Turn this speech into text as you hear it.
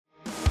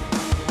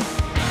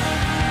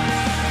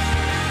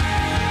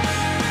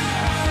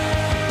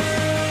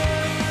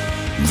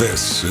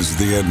This is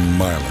the Ed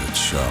Mylett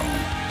Show.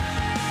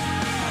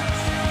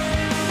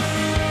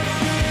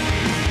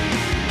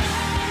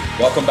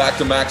 Welcome back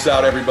to Max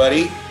Out,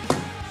 everybody.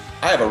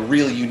 I have a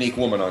really unique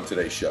woman on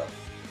today's show,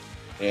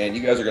 and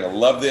you guys are going to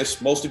love this.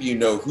 Most of you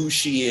know who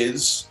she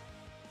is,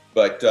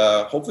 but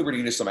hopefully we're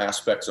going to get some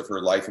aspects of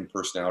her life and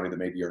personality that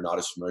maybe you're not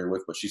as familiar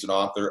with. But she's an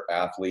author,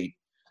 athlete.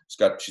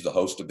 She's a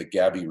host of the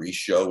Gabby Reece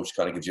Show, which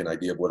kind of gives you an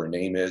idea of what her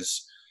name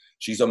is.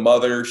 She's a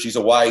mother. She's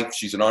a wife.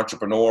 She's an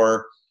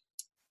entrepreneur,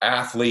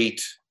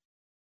 athlete.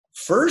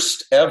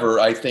 First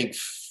ever, I think,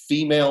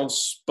 female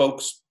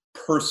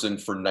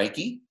spokesperson for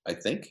Nike. I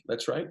think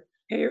that's right.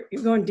 Hey,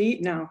 you're going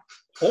deep now.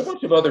 A whole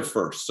bunch of other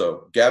firsts.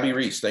 So, Gabby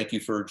Reece, thank you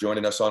for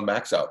joining us on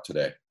Max Out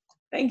today.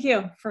 Thank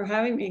you for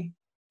having me.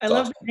 I It's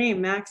love awesome. the name,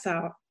 Max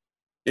Out.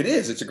 It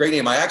is. It's a great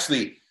name.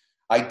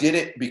 I did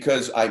it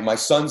because my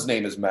son's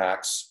name is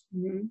Max.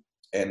 Mm-hmm.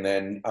 And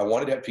then I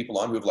wanted to have people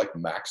on who have like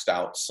maxed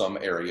out some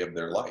area of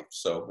their life.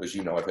 So as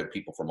you know, I've had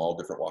people from all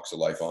different walks of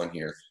life on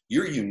here.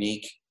 You're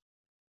unique.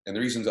 And the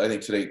reasons I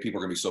think today people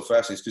are going to be so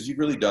fascinated is because you've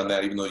really done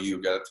that, even though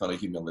you've got a ton of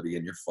humility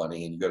and you're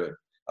funny and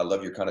I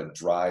love your kind of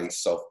dry,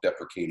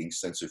 self-deprecating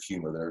sense of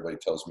humor that everybody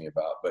tells me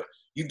about. But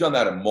you've done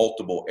that in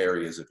multiple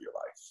areas of your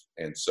life.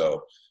 And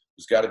so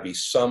there's got to be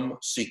some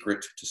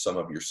secret to some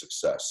of your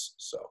success.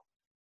 So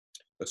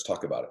let's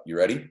talk about it. You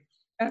ready?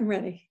 I'm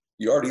ready.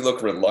 You already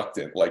look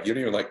reluctant. Like you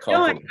don't even like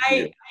No,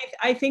 compliment.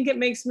 I think it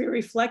makes me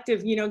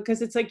reflective,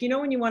 because it's like,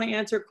 when you want to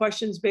answer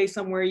questions based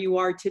on where you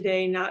are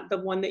today, not the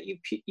one that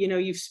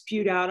you've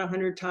spewed out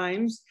 100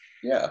 times.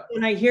 Yeah.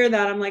 When I hear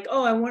that, I'm like,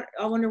 oh,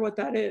 I wonder what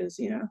that is,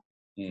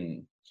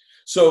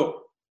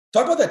 So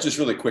talk about that just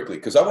really quickly,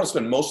 because I want to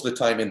spend most of the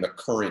time in the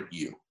current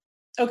you.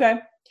 Okay.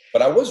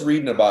 But I was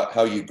reading about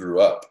how you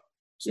grew up.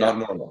 It's Yeah. not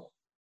normal,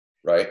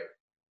 right?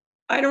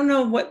 I don't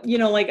know what,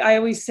 like I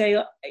always say,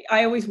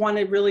 I always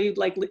wanted really,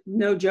 like,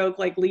 no joke,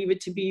 like Leave It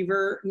to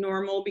Beaver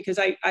normal, because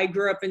I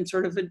grew up in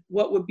sort of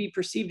what would be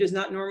perceived as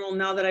not normal.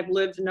 Now that I've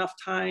lived a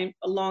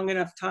long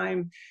enough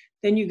time,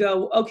 then you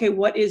go, okay,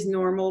 what is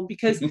normal?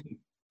 Because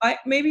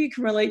maybe you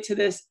can relate to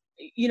this.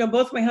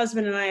 Both my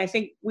husband and I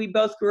think we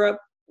both grew up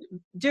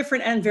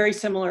different and very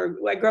similar.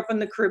 I grew up in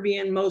the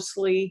Caribbean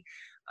mostly.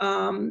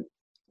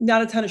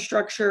 Not a ton of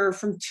structure.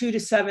 From 2 to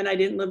 7, I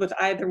didn't live with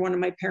either one of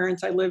my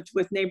parents. I lived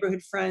with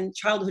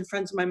childhood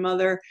friends of my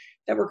mother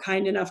that were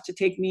kind enough to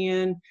take me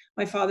in.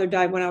 My father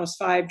died when I was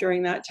 5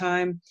 during that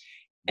time.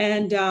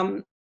 And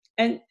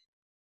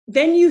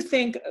then you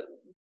think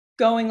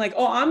going like,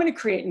 oh, I'm going to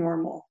create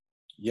normal.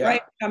 Yeah.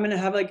 Right? I'm going to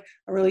have like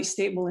a really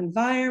stable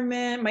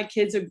environment. My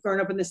kids have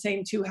grown up in the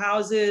same 2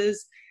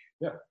 houses.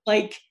 Yeah.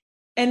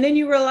 And then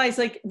you realize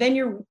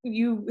then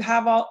you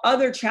have all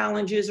other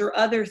challenges or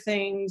other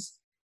things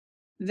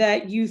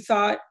that you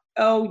thought,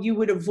 oh, you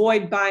would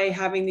avoid by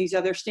having these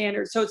other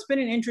standards. So it's been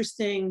an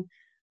interesting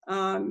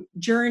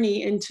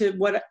journey into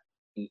what,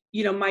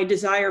 my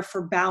desire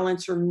for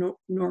balance or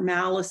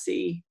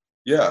normalcy.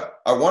 Yeah.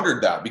 I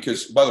wondered that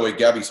because, by the way,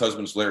 Gabby's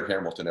husband's Laird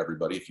Hamilton,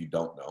 everybody, if you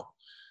don't know.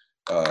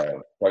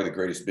 Probably the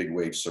greatest big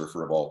wave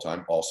surfer of all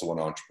time. Also an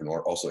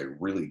entrepreneur. Also a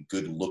really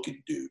good looking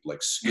dude.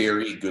 Like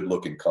scary, good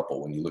looking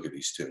couple when you look at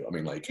these two. I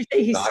mean, like,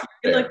 not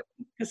fair.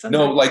 Just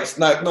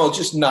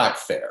not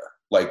fair.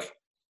 Like,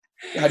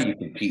 how do you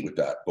compete with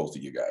that, both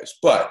of you guys?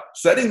 But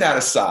setting that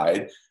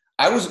aside,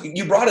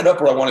 you brought it up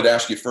where I wanted to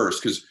ask you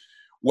first, because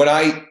when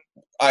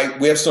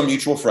we have some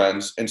mutual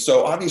friends, and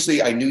so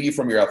obviously I knew you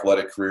from your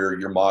athletic career,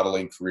 your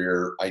modeling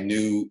career. I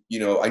knew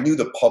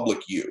the public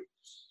you.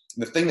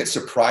 And the thing that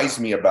surprised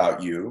me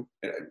about you,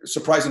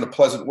 surprised in a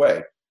pleasant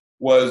way,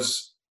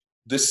 was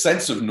the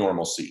sense of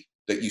normalcy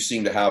that you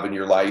seem to have in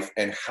your life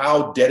and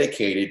how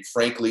dedicated,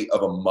 frankly,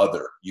 of a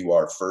mother you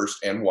are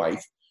first and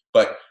wife,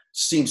 but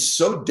seems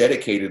so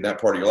dedicated in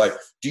that part of your life.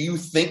 Do you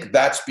think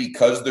that's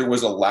because there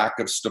was a lack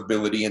of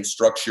stability and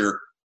structure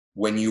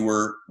when you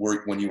were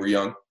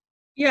young?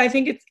 Yeah, I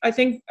think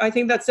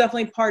that's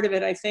definitely part of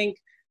it. I think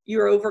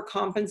you're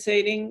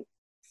overcompensating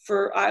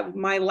for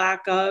my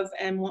lack of,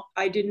 and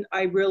I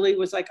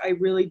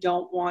really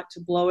don't want to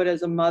blow it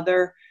as a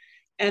mother.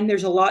 And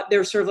there's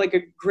sort of like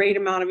a great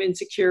amount of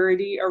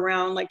insecurity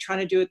around like trying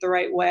to do it the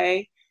right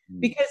way.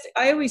 Because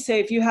I always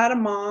say, if you had a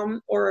mom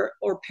or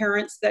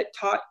parents that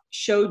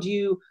showed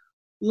you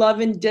love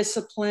and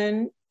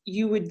discipline,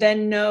 you would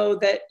then know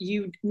that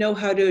you know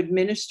how to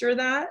administer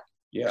that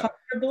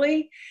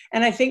comfortably.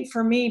 And I think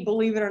for me,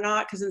 believe it or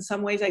not, because in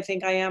some ways I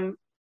think I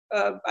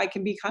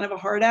can be kind of a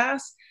hard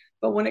ass,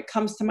 but when it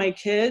comes to my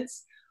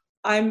kids,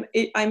 I'm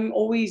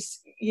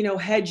always,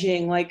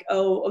 hedging like,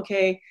 oh,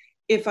 okay,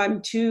 if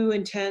I'm too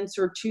intense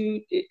or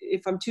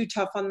if I'm too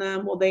tough on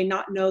them, will they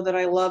not know that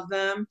I love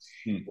them?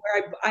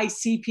 Where I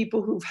see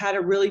people who've had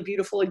a really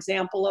beautiful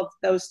example of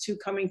those two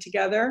coming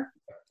together,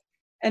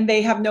 and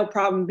they have no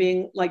problem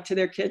being like to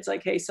their kids,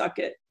 like, hey, suck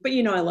it. But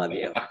I love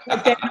you.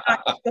 Like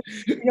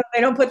they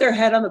don't put their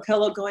head on the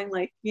pillow going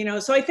like,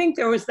 so I think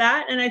there was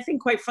that. And I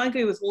think quite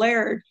frankly with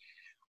Laird,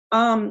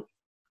 I'm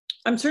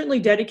certainly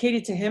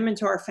dedicated to him and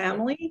to our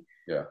family.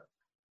 Yeah.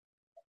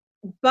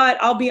 But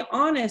I'll be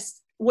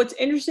honest, what's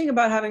interesting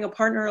about having a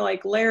partner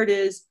like Laird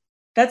is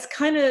that's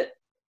kind of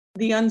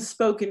the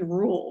unspoken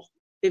rule,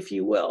 if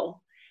you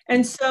will.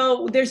 And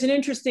so there's an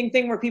interesting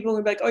thing where people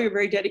will be like, oh, you're a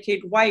very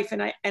dedicated wife.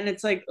 And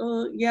it's like,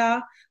 oh,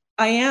 yeah,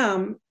 I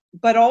am.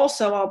 But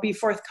also I'll be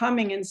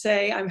forthcoming and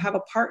say I have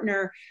a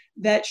partner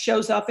that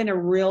shows up in a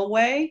real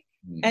way.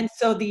 And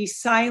so the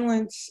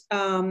silence,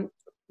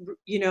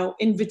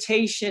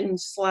 invitation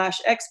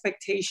 /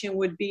 expectation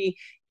would be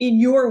in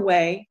your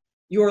way,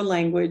 your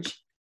language.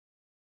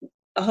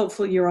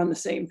 Hopefully you're on the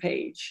same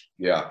page.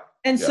 Yeah.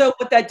 And so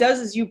what that does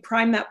is you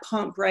prime that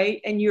pump, right?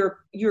 And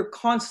you're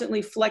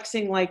constantly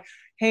flexing like,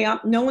 hey,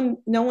 no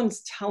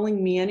one's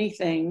telling me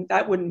anything.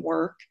 That wouldn't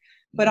work.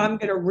 But I'm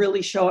going to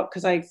really show up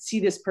because I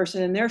see this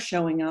person and they're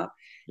showing up.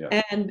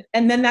 Yeah. And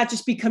then that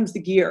just becomes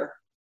the gear.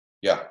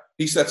 Yeah.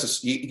 He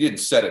didn't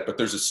set it, but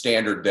there's a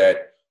standard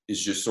that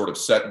is just sort of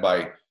set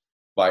by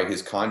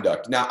his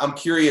conduct. Now, I'm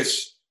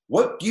curious,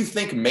 what do you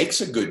think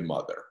makes a good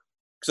mother?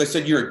 Because I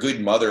said you're a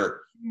good mother.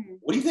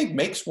 What do you think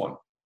makes one?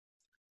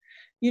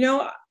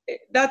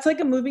 That's like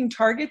a moving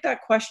target,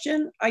 that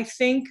question. I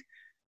think,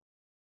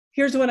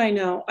 here's what I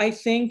know. I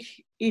think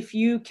if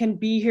you can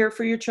be here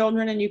for your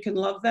children and you can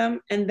love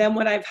them, and then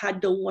what I've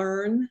had to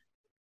learn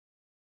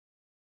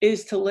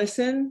is to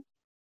listen,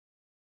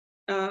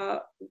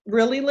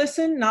 really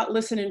listen, not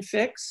listen and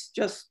fix,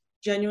 just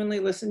genuinely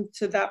listen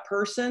to that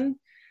person.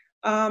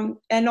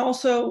 And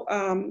also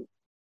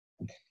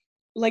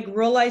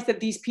realize that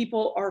these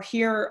people are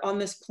here on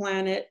this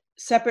planet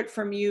separate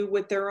from you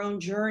with their own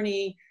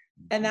journey.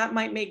 And that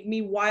might make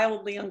me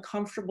wildly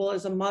uncomfortable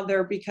as a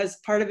mother, because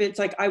part of it's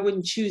like, I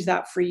wouldn't choose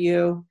that for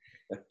you.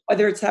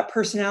 Whether it's that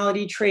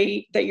personality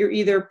trait that you're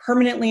either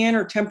permanently in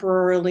or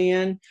temporarily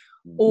in,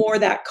 or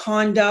that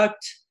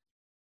conduct,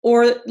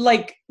 or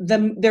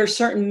there's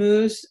certain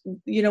moves.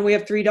 We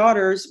have 3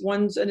 daughters.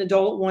 One's an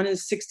adult, one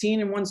is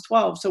 16, and one's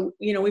 12. So,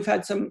 we've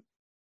had some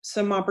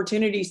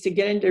opportunities to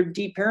get into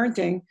deep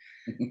parenting.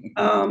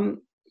 And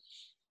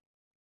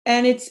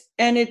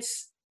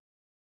it's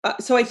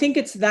so I think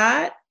it's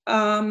that.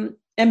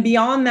 And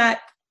beyond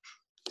that,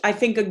 I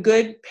think a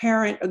good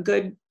parent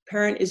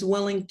is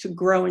willing to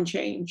grow and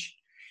change.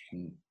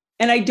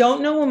 And I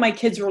don't know when my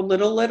kids were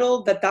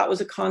little, that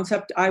was a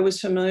concept I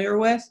was familiar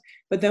with.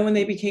 But then when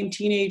they became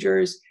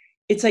teenagers,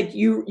 it's like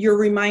you're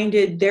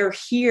reminded they're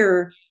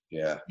here,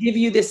 give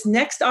you this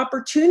next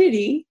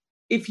opportunity,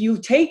 if you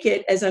take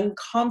it, as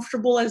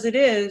uncomfortable as it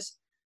is,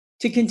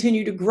 to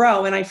continue to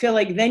grow. And I feel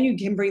like then you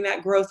can bring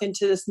that growth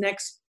into this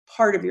next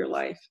part of your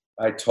life.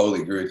 I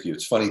totally agree with you.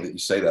 It's funny that you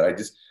say that. I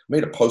just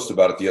made a post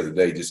about it the other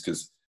day, just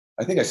because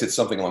I think I said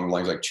something along the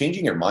lines like,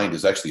 changing your mind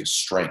is actually a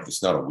strength.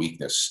 It's not a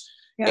weakness.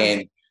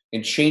 Yeah.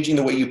 And changing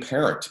the way you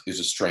parent is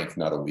a strength,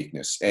 not a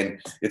weakness.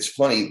 And it's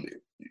funny.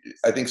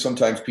 I think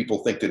sometimes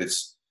people think that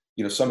it's,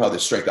 somehow the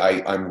strength,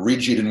 I'm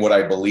rigid in what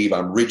I believe.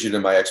 I'm rigid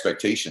in my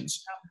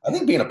expectations. I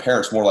think being a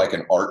parent's more like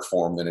an art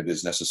form than it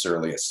is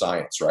necessarily a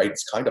science, right?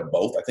 It's kind of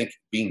both. I think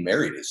being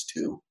married is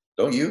too,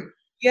 don't you?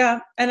 Yeah.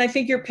 And I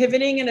think you're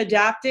pivoting and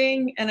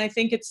adapting. And I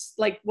think it's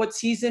like, what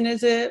season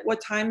is it?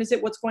 What time is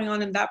it? What's going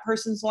on in that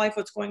person's life?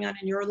 What's going on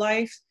in your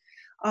life?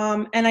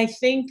 And I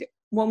think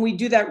when we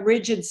do that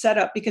rigid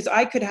setup, because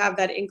I could have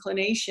that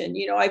inclination,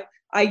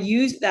 I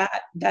use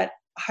that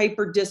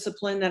hyper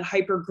discipline, that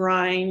hyper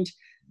grind,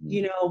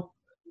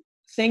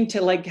 thing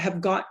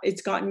to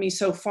it's gotten me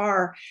so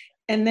far.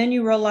 And then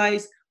you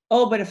realize,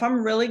 oh, but if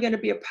I'm really going to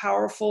be a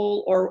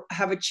powerful or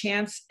have a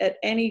chance at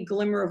any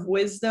glimmer of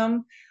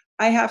wisdom,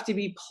 I have to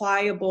be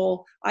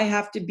pliable. I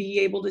have to be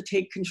able to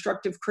take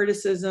constructive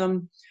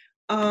criticism.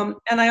 And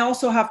I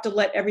also have to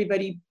let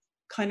everybody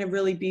kind of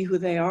really be who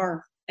they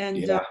are.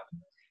 And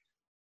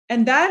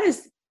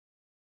that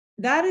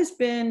has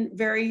been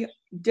very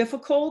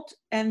difficult.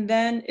 And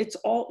then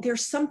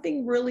there's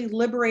something really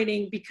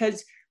liberating,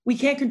 because we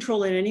can't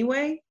control it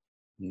anyway.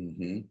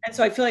 Mm-hmm. And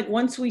so I feel like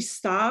once we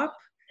stop,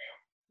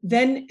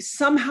 then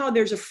somehow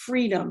there's a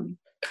freedom.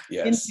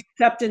 Yes. In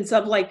acceptance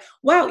of like,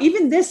 wow,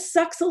 even this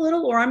sucks a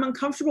little, or I'm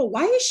uncomfortable.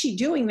 Why is she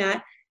doing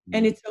that?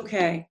 And it's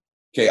okay.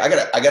 Okay.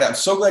 I'm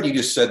so glad you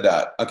just said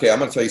that. Okay. I'm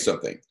going to tell you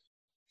something.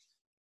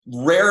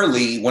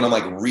 Rarely when I'm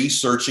like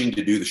researching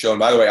to do the show, and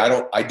by the way,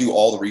 I do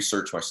all the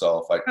research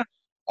myself.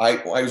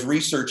 I was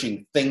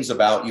researching things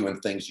about you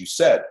and things you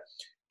said,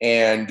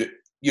 and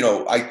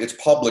it's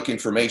public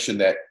information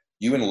that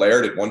you and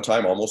Laird at one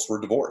time almost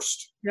were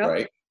divorced. Yep.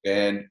 Right.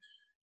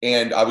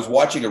 And I was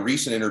watching a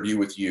recent interview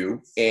with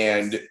you,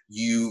 and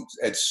you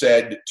had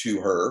said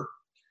to her,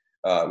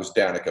 it was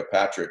Danica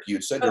Patrick, you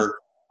had said to her,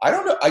 I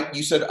don't know.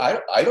 You said,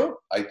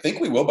 I think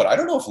we will, but I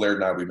don't know if Laird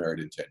and I will be married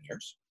in 10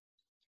 years.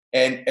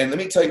 And let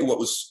me tell you what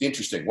was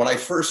interesting. When I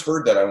first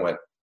heard that, I went,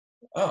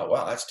 oh,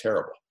 wow, that's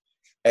terrible.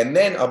 And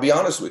then I'll be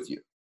honest with you.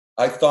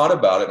 I thought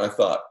about it, and I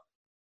thought,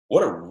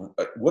 what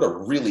a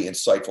really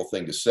insightful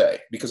thing to say.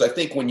 Because I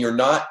think when you're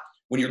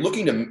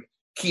looking to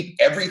keep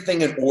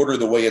everything in order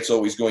the way it's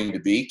always going to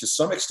be, to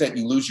some extent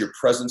you lose your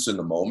presence in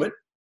the moment,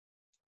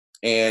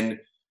 and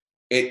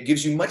it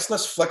gives you much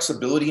less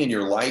flexibility in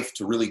your life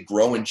to really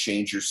grow and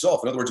change yourself.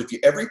 In other words, if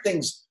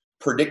everything's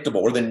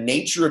predictable, or the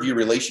nature of your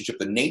relationship,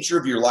 the nature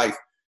of your life.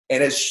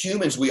 And as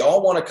humans, we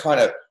all want to kind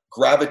of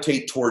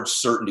gravitate towards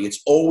certainty.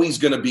 It's always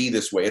going to be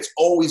this way. It's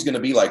always going to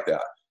be like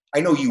that.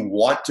 I know you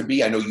want to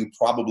be. I know you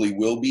probably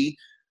will be.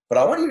 But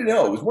I want you to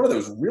know it was one of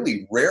those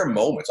really rare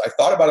moments. I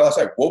thought about it last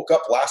night. I woke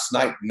up last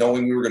night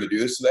knowing we were going to do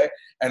this today.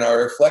 And I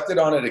reflected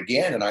on it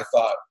again. And I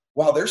thought,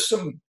 wow, there's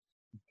some,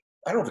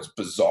 I don't know if it's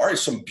bizarre,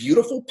 there's some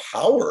beautiful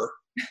power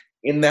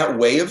in that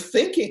way of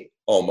thinking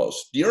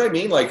almost. Do you know what I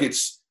mean? Like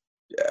it's,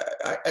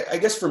 I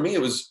guess for me,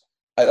 it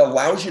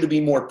allows you to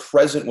be more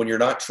present when you're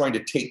not trying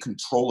to take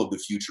control of the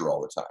future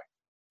all the time.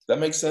 Does that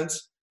make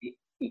sense?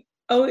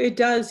 Oh, it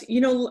does.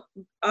 You know,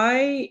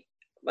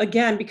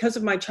 again, because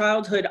of my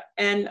childhood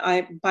and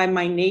by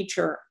my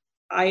nature,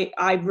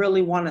 I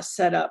really want to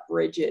set up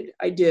rigid.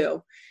 I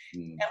do.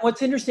 And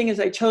what's interesting is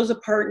I chose a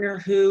partner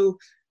who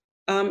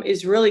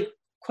is really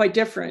quite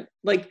different,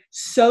 like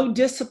so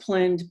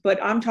disciplined,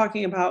 but I'm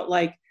talking about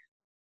like,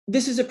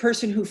 this is a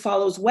person who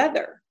follows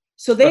weather.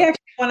 So they actually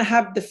want to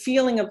have the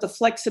feeling of the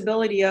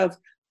flexibility of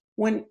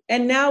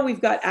and now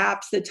we've got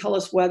apps that tell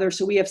us weather.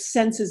 So we have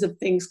senses of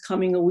things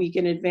coming a week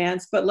in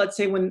advance. But let's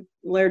say when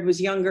Laird was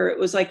younger, it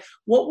was like,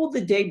 what will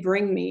the day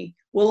bring me?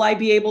 Will I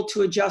be able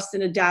to adjust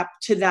and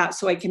adapt to that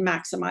so I can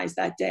maximize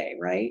that day,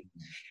 right?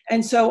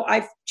 And so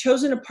I've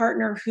chosen a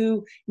partner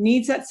who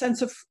needs that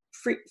sense of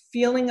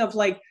feeling of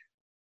like,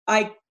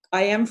 I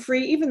am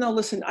free, even though,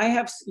 listen, I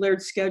have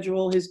Laird's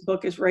schedule. His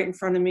book is right in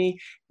front of me.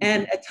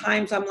 And at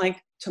times I'm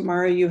like,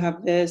 tomorrow you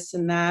have this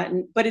and that.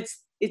 But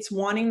it's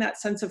wanting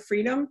that sense of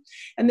freedom.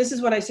 And this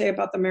is what I say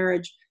about the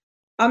marriage.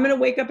 I'm going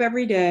to wake up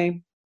every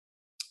day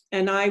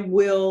and I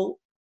will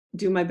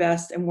do my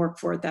best and work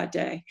for it that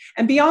day.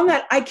 And beyond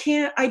that,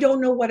 I don't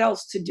know what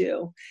else to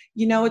do.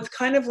 You know, it's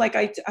kind of like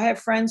I have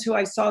friends who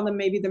I saw them,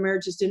 maybe the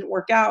marriages didn't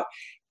work out.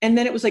 And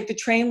then it was like the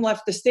train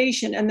left the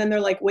station and then they're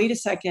like, wait a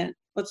second,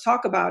 let's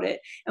talk about it.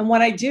 And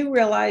what I do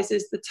realize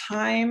is the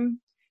time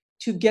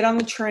to get on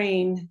the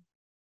train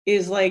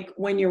is like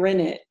when you're in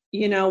it.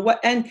 You know what?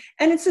 And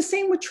it's the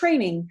same with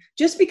training.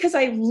 Just because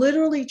I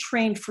literally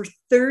trained for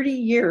 30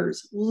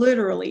 years,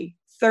 literally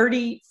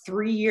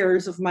 33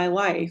 years of my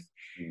life,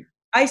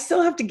 I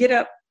still have to get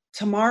up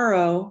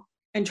tomorrow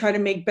and try to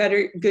make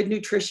good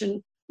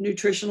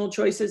nutritional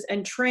choices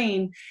and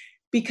train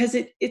because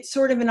it's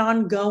sort of an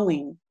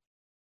ongoing.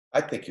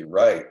 I think you're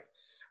right.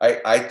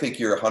 I think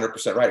you're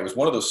 100% right. It was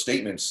one of those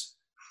statements,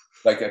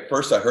 like at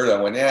first I heard it,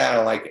 I went, yeah, I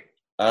don't like it.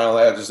 I don't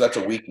like it. That's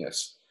a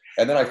weakness.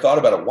 And then I thought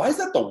about it. Why is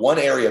that the one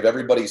area of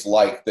everybody's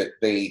life that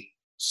they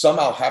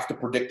somehow have to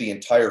predict the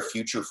entire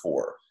future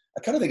for?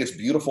 I kind of think it's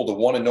beautiful to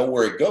want to know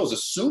where it goes,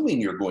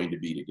 assuming you're going to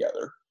be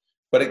together.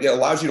 But it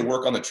allows you to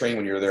work on the train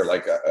when you're there.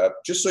 Like,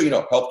 just so you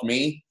know, helped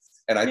me.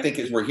 And I think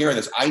as we're hearing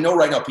this, I know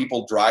right now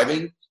people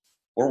driving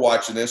or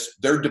watching this,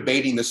 they're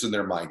debating this in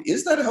their mind.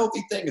 Is that a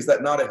healthy thing? Is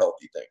that not a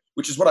healthy thing?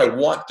 Which is what I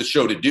want the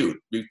show to do,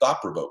 be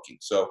thought-provoking.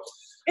 So,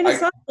 and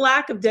it's not a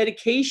lack of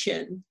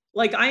dedication.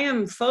 Like I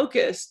am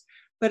focused.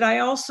 But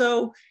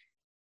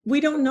we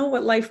don't know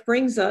what life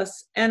brings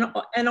us. And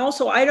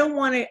also I don't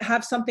want to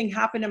have something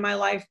happen in my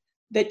life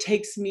that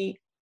takes me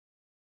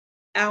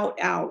out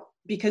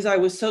because I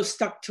was so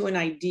stuck to an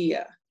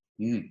idea.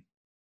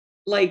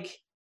 Like,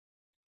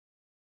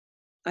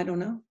 I don't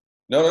know.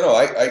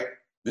 No.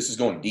 This is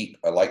going deep.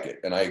 I like it.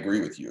 And I agree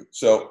with you.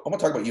 So I'm going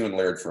to talk about you and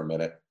Laird for a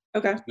minute.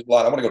 Okay. There's a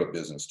lot. I want to go to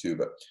business too,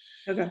 but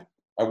okay.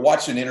 I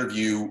watched an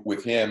interview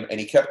with him and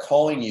he kept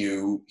calling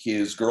you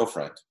his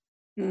girlfriend.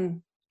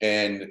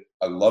 And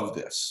I love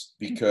this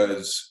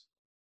because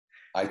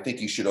I think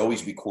you should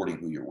always be courting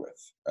who you're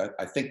with.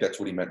 I think that's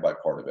what he meant by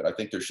part of it. I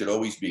think there should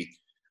always be,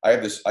 I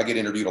get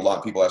interviewed a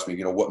lot. People ask me,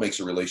 what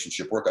makes a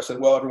relationship work? I said,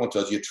 well, everyone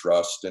tells you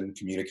trust and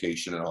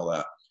communication and all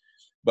that.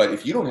 But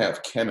if you don't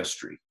have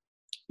chemistry,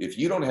 if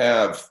you don't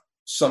have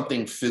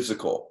something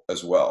physical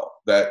as well,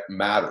 that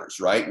matters,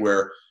 right?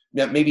 Where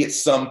maybe at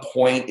some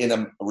point in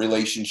a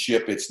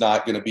relationship, it's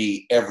not going to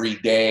be every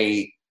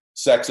day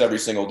sex every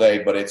single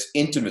day, but it's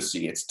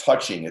intimacy, it's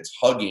touching, it's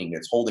hugging,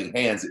 it's holding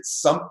hands. It's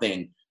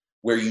something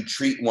where you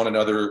treat one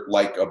another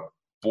like a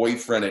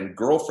boyfriend and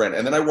girlfriend.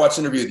 And then I watched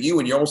an interview with you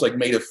and you almost like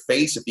made a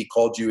face if he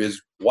called you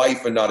his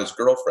wife and not his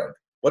girlfriend.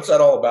 What's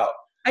that all about?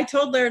 I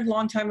told Laird a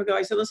long time ago,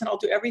 I said, listen, I'll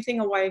do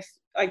everything a wife.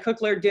 I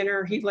cook Laird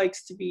dinner. He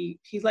likes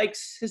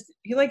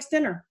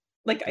dinner.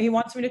 Like he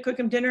wants me to cook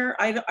him dinner.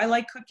 I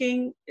like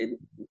cooking.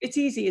 It's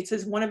easy.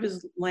 It's one of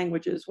his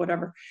languages,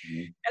 whatever.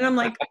 And I'm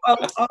like, I'll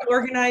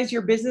organize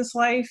your business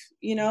life,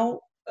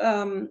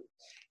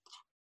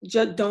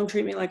 just don't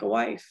treat me like a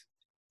wife.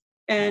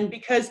 And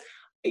because,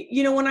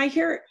 when I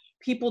hear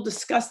people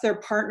discuss their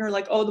partner,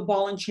 like, oh, the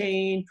ball and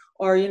chain,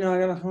 or, I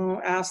gotta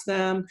ask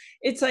them.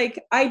 It's like,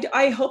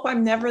 I hope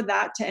I'm never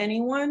that to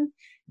anyone.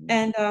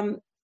 And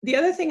the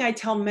other thing I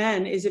tell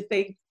men is if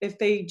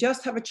they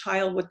just have a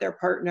child with their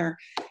partner,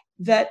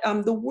 that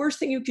the worst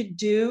thing you could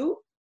do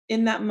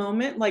in that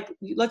moment, like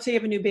let's say you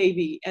have a new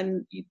baby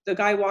and the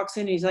guy walks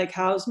in, he's like,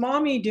 how's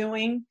mommy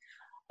doing?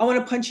 I want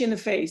to punch you in the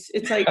face.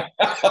 It's like,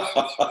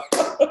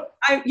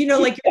 like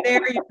you're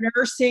there, you're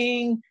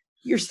nursing,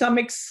 your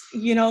stomach's,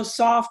 you know,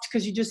 soft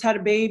because you just had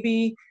a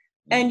baby,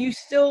 and you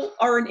still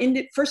are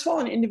first of all,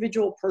 an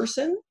individual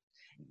person.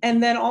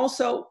 And then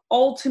also,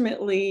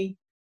 ultimately,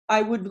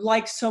 I would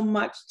like so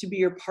much to be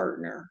your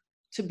partner,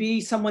 to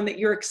be someone that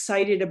you're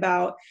excited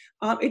about.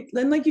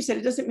 And like you said,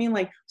 it doesn't mean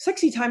like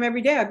sexy time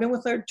every day. I've been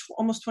with her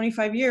almost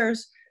 25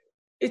 years.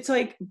 It's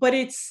like, but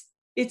it's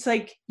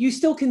like, you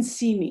still can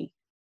see me.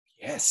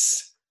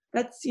 Yes.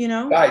 That's, you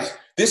know. Guys,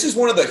 this is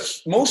one of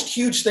the most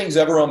huge things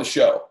ever on the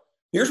show.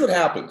 Here's what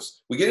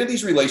happens. We get into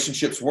these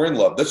relationships. We're in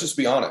love. Let's just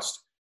be honest.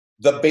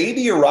 The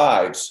baby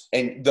arrives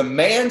and the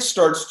man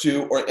starts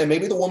to, and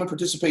maybe the woman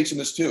participates in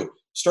this too,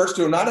 starts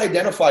to not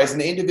identify as an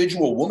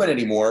individual woman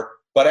anymore,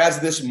 but as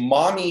this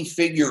mommy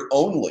figure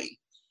only.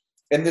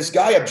 And this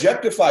guy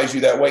objectifies you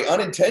that way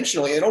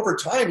unintentionally. And over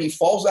time, he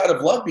falls out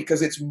of love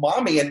because it's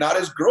mommy and not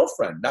his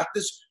girlfriend, not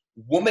this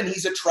woman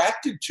he's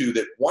attracted to,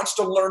 that wants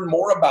to learn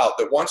more about,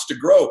 that wants to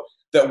grow,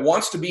 that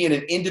wants to be in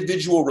an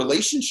individual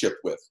relationship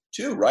with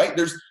too, right?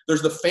 There's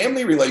the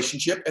family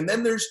relationship, and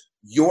then there's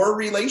your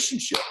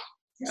relationship.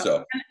 Yeah.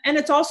 So, and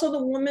it's also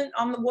the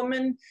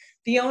woman,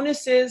 the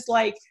onus is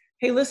like,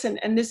 hey, listen,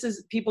 and this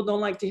is, people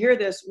don't like to hear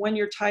this, when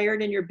you're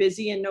tired and you're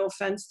busy, and no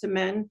offense to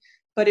men,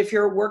 but if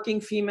you're a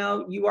working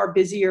female, you are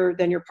busier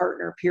than your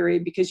partner,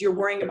 period, because you're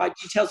worrying about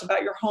details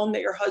about your home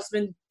that your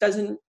husband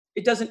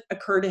it doesn't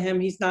occur to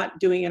him. He's not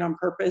doing it on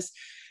purpose.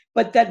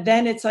 But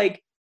then it's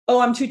like, oh,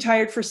 I'm too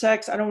tired for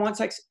sex. I don't want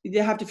sex.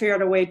 You have to figure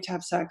out a way to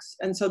have sex.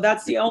 And so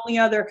that's the only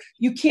other,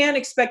 you can't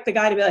expect the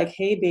guy to be like,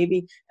 hey,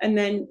 baby. And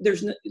then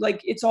there's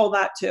like, it's all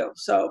that too.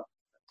 So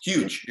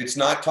huge. It's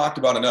not talked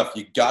about enough.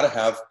 You got to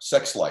have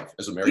sex life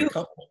as a married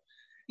couple.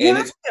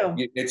 And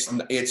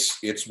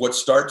it's what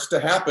starts to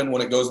happen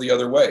when it goes the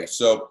other way.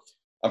 So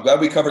I'm glad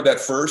we covered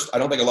that first. I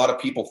don't think a lot of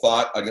people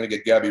thought I'm going to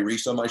get Gabby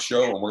Reece on my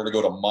show and we're going to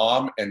go to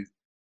mom and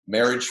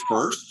marriage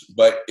first,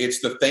 but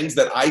it's the things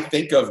that I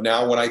think of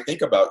now when I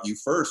think about you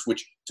first,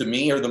 which to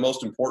me are the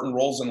most important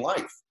roles in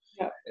life.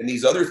 Yeah. And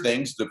these other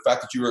things, the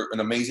fact that you were an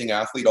amazing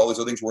athlete, all these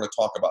other things we're going to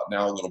talk about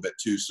now a little bit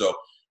too. So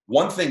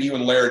one thing you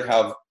and Laird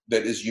have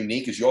that is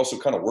unique is you also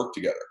kind of work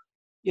together.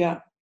 Yeah.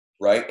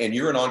 Right. And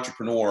you're an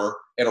entrepreneur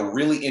at a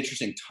really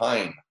interesting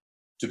time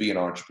to be an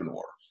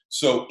entrepreneur.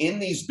 So in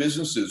these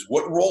businesses,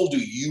 what role do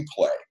you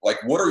play? Like,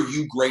 what are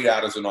you great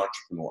at as an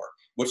entrepreneur?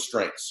 What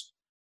strengths?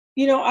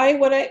 You know,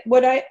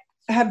 what I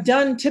have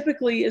done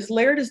typically is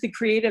Laird is the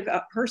creative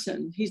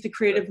person. He's the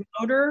creative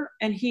motor,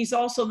 and he's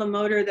also the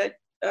motor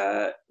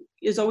that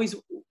is always,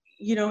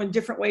 you know, in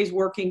different ways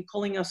working,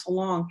 pulling us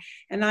along.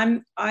 And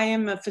I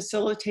am a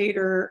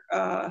facilitator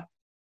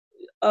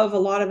of a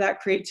lot of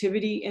that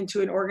creativity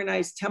into an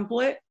organized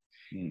template.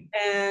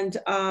 And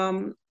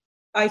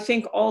I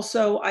think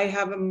also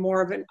I'm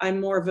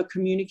more of a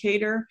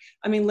communicator.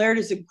 I mean, Laird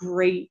is a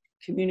great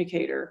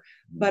communicator,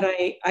 but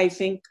I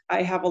think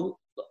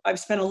I've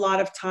spent a lot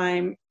of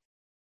time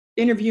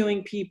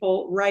interviewing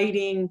people,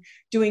 writing,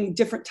 doing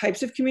different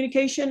types of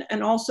communication.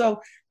 And also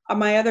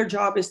my other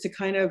job is to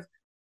kind of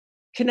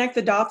connect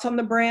the dots on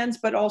the brands,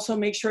 but also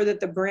make sure that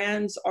the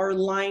brands are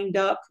lined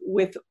up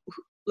with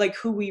like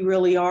who we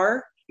really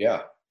are.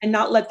 Yeah. And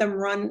not let them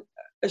run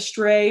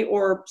astray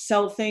or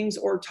sell things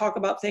or talk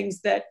about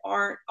things that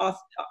aren't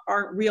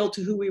real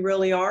to who we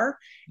really are.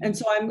 And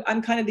so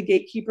I'm kind of the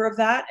gatekeeper of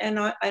that. And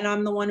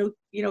I'm the one who,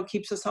 you know,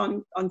 keeps us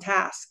on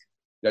task.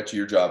 That's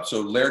your job.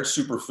 So Laird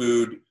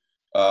Superfood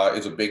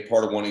is a big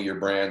part of one of your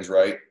brands,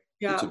 right?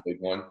 Yeah. It's a big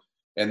one.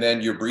 And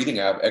then your breathing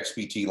app,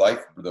 XPT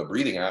Life, the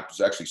breathing app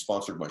is actually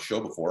sponsored my show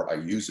before. I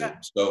use it.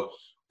 So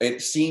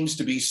it seems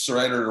to be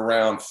centered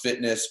around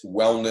fitness,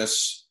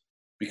 wellness,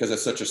 because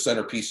it's such a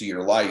centerpiece of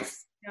your life.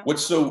 Yeah.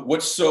 What's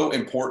so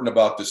important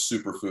about this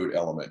superfood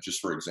element, just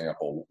for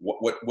example?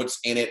 What's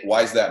in it?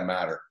 Why does that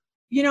matter?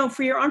 You know,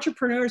 for your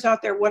entrepreneurs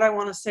out there, what I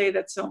want to say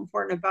that's so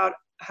important about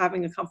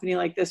having a company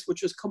like this,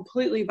 which was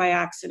completely by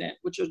accident,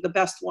 which was the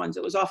best ones.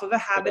 It was off of a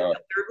habit that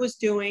Laird was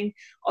doing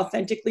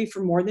authentically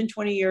for more than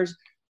 20 years,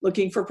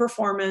 looking for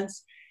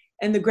performance.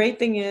 And the great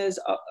thing is,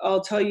 I'll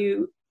tell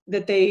you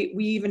that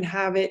we even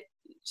have it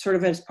sort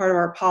of as part of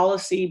our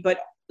policy, but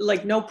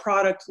like no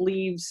product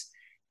leaves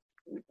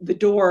the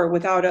door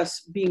without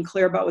us being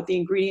clear about what the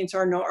ingredients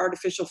are. No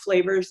artificial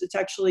flavors. It's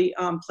actually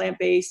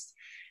plant-based.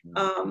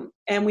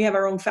 And we have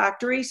our own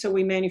factory. So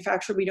we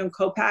manufacture, we don't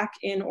co-pack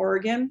in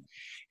Oregon.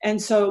 And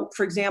so,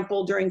 for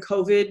example, during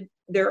COVID,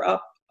 they're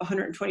up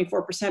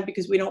 124%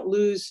 because we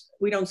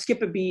don't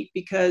skip a beat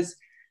because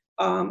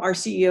our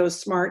CEO is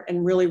smart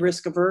and really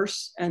risk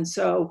averse. And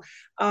so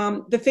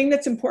the thing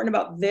that's important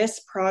about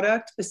this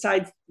product,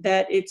 besides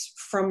that it's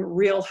from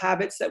real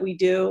habits that we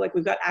do, like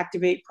we've got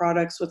Activate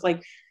products with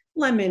like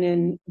lemon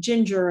and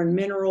ginger and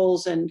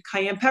minerals and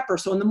cayenne pepper.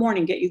 So in the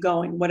morning, get you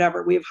going,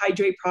 whatever. We have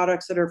Hydrate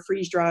products that are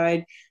freeze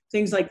dried,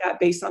 things like that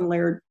based on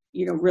Laird,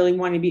 you know, really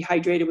wanting to be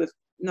hydrated with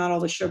not all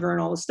the sugar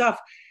and all the stuff.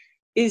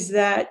 Is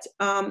that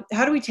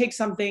how do we take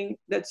something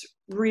that's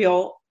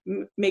real,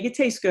 make it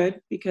taste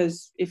good?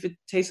 Because if it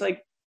tastes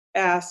like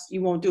ass,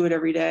 you won't do it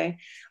every day.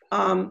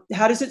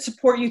 How does it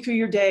support you through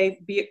your day,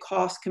 be it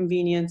cost,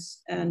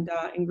 convenience, and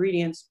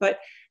ingredients? But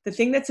the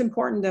thing that's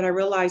important that I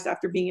realized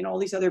after being in all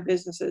these other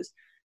businesses,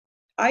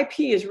 IP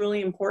is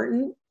really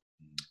important.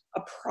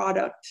 A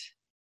product,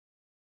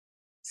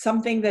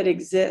 something that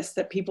exists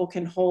that people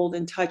can hold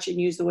and touch and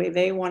use the way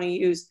they want to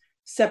use,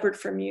 separate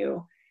from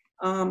you.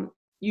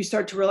 You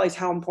start to realize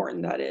how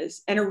important that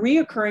is. And a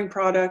reoccurring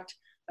product,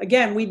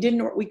 again, we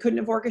couldn't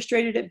have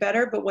orchestrated it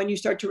better, but when you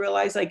start to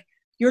realize like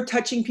you're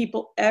touching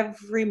people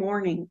every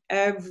morning,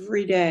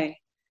 every day,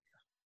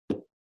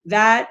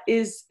 that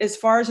is, as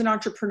far as an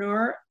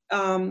entrepreneur,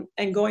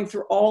 and going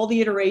through all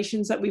the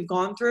iterations that we've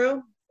gone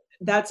through,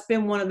 that's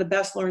been one of the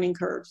best learning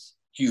curves.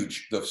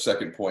 Huge. The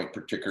second point,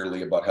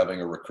 particularly about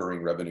having a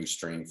recurring revenue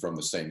stream from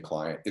the same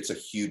client. It's a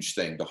huge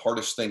thing. The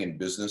hardest thing in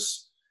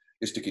business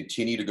is to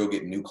continue to go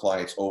get new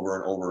clients over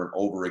and over and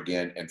over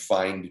again and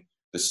find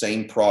the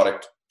same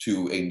product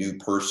to a new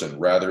person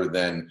rather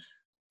than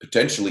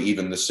potentially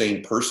even the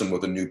same person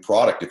with a new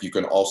product if you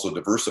can also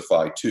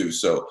diversify too.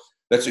 So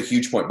that's a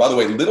huge point. By the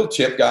way, little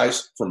tip,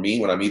 guys, for me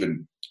when I'm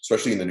even,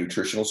 especially in the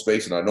nutritional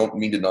space, and I don't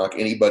mean to knock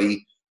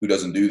anybody who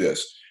doesn't do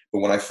this, but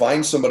when I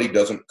find somebody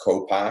doesn't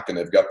co-pack and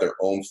they've got their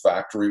own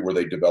factory where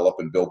they develop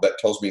and build, that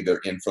tells me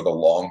they're in for the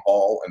long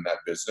haul in that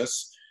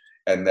business,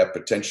 and that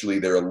potentially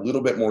they're a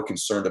little bit more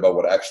concerned about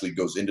what actually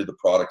goes into the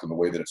product and the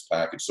way that it's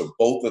packaged. So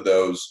both of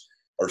those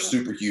are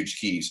super huge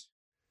keys.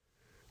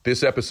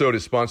 This episode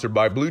is sponsored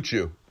by Blue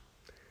Chew.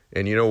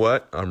 And you know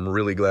what? I'm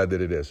really glad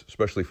that it is,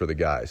 especially for the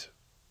guys.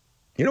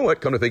 You know what?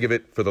 Come to think of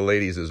it, for the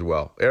ladies as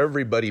well.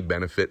 Everybody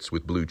benefits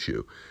with Blue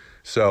Chew.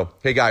 So,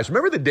 hey guys,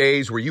 remember the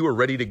days where you were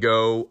ready to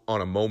go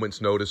on a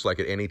moment's notice, like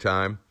at any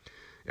time?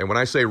 And when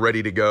I say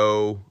ready to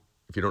go,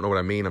 if you don't know what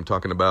I mean, I'm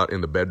talking about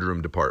in the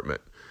bedroom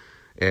department.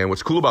 And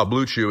what's cool about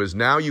Blue Chew is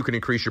now you can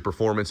increase your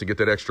performance and get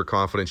that extra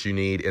confidence you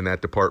need in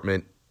that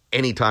department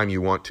anytime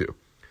you want to.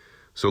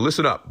 So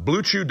listen up,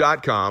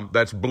 BlueChew.com,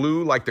 that's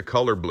blue like the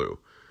color blue.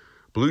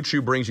 Blue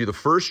Chew brings you the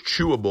first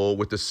chewable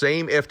with the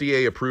same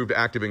FDA-approved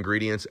active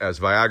ingredients as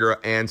Viagra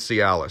and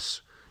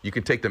Cialis. You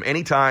can take them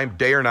anytime,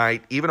 day or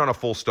night, even on a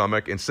full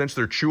stomach. And since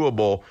they're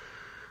chewable,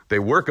 they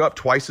work up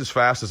twice as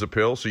fast as a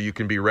pill, so you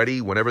can be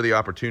ready whenever the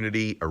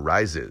opportunity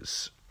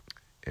arises.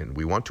 And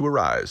we want to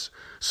arise.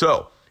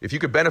 So if you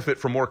could benefit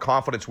from more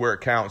confidence where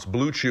it counts,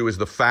 Blue Chew is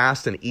the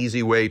fast and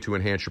easy way to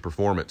enhance your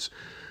performance.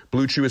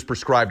 Blue Chew is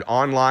prescribed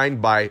online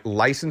by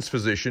licensed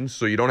physicians,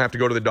 so you don't have to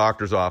go to the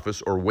doctor's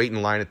office or wait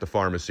in line at the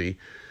pharmacy,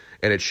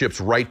 and it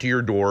ships right to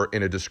your door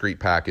in a discreet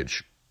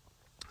package.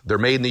 They're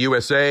made in the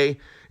USA,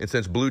 and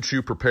since Blue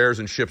Chew prepares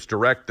and ships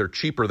direct, they're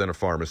cheaper than a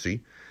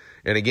pharmacy.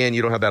 And again,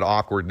 you don't have that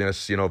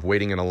awkwardness, of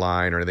waiting in a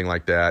line or anything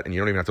like that, and you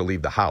don't even have to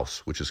leave the house,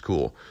 which is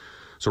cool.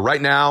 So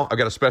right now, I've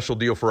got a special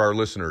deal for our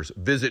listeners.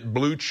 Visit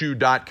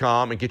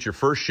BlueChew.com and get your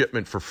first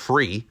shipment for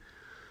free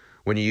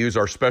when you use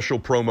our special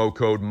promo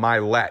code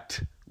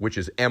MYLETT, which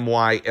is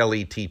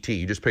MYLETT.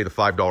 You just pay the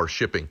 $5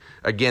 shipping.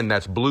 Again,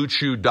 that's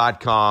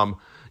BlueChew.com.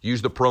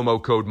 Use the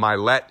promo code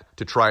MYLETT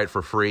to try it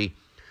for free.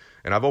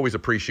 And I've always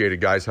appreciated,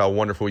 guys, how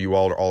wonderful you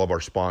all are, all of our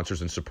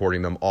sponsors, and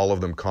supporting them. All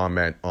of them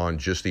comment on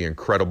just the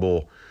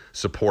incredible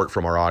support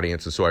from our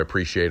audience. And so I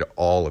appreciate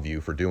all of you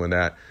for doing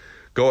that.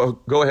 Go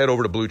ahead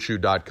over to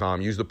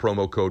BlueChew.com. Use the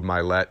promo code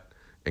MYLETT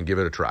and give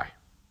it a try.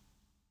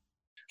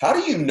 How do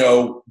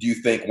you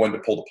think, when to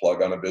pull the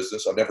plug on a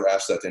business? I've never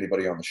asked that to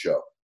anybody on the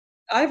show.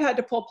 I've had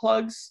to pull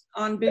plugs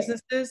on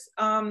businesses.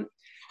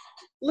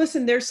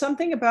 Listen, there's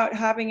something about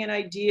having an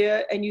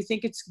idea and you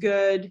think it's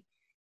good.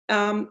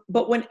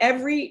 But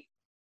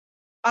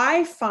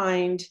I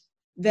find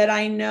that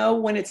I know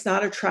when it's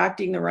not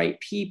attracting the right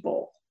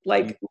people.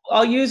 Like,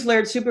 I'll use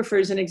Laird Superfood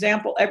as an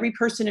example. Every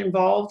person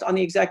involved on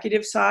the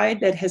executive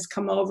side that has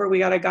come over, we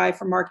got a guy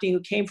from marketing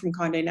who came from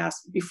Condé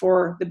Nast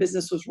before the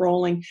business was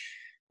rolling.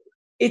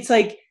 It's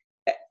like,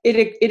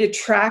 it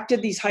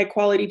attracted these high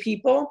quality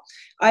people.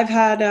 I've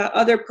had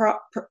other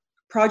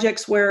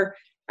projects where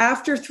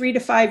after 3 to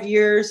 5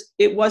 years,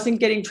 it wasn't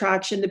getting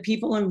traction, the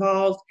people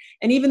involved.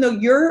 And even though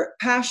you're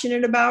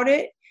passionate about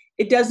it,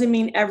 it doesn't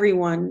mean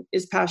everyone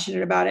is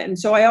passionate about it. And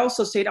so I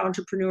also say to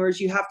entrepreneurs,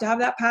 you have to have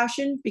that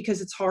passion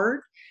because it's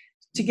hard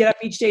to get up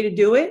each day to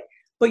do it.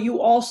 But you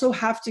also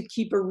have to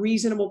keep a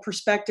reasonable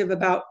perspective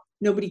about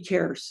nobody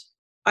cares.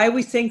 I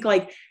always think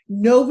like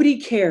nobody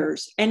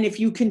cares. And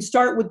if you can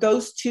start with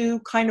those two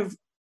kind of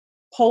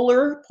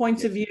polar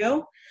points of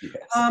view,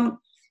 yes.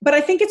 But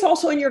I think it's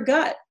also in your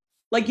gut.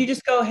 Like you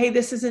just go, hey,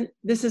 this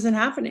isn't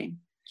happening.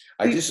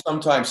 I just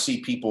sometimes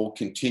see people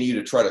continue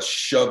to try to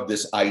shove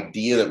this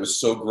idea that was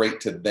so great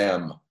to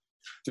them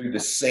through the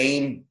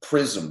same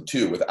prism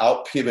too,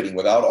 without pivoting,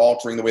 without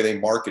altering the way they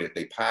market it,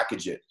 they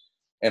package it.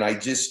 And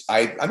I've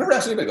never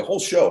asked anybody the whole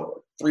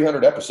show,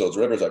 300 episodes,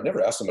 whatever it is. I've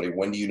never asked somebody,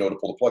 when do you know to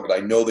pull the plug? But I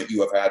know that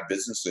you have had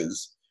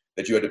businesses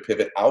that you had to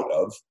pivot out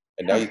of,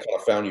 and now you kind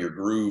of found your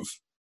groove.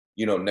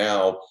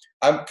 Now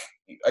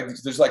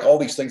there's like all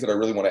these things that I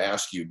really want to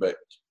ask you, but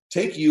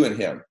take you and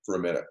him for a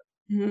minute.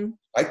 Mm-hmm.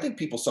 I think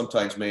people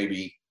sometimes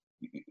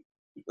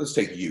let's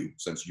take you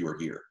since you are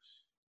here.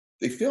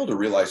 they fail to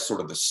realize sort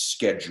of the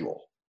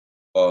schedule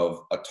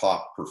of a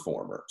top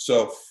performer.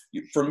 So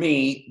for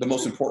me, the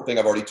most important thing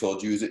I've already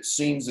told you is it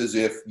seems as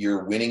if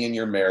you're winning in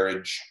your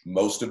marriage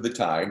most of the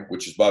time,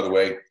 which is, by the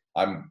way,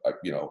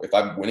 if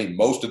I'm winning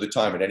most of the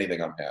time at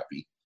anything, I'm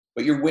happy.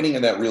 But you're winning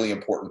in that really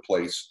important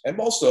place, and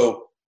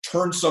also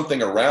turn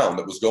something around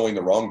that was going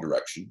the wrong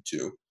direction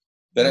too.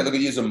 Then I look at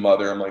you as a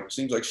mother. I'm like,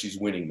 seems like she's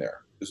winning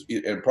there.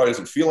 And probably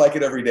doesn't feel like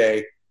it every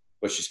day,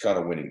 but she's kind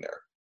of winning there.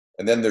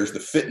 And then there's the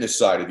fitness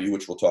side of you,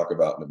 which we'll talk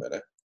about in a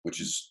minute,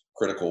 which is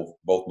critical,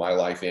 both my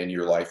life and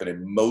your life, and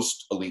in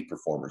most elite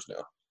performers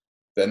now.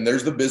 Then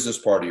there's the business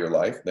part of your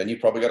life. Then you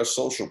probably got a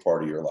social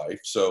part of your life.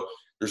 So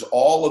there's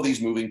all of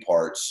these moving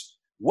parts.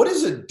 What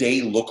does a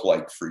day look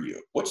like for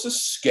you? What's the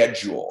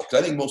schedule? Because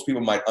I think most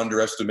people might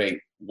underestimate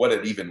what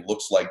it even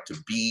looks like to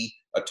be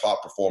a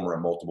top performer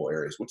in multiple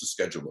areas. What's the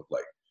schedule look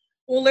like?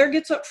 Well, Laird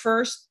gets up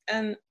first,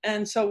 and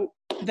so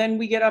then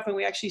we get up and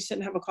we actually sit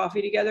and have a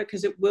coffee together,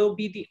 because it will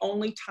be the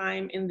only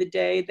time in the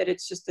day that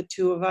it's just the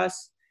two of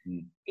us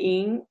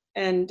being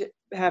and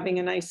having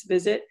a nice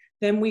visit.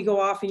 Then we go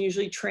off and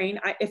usually train.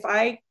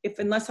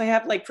 Unless I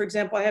have, like, for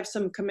example, I have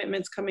some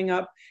commitments coming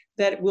up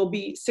that will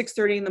be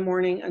 6:30 in the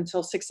morning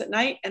until 6 at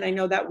night. And I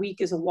know that week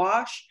is a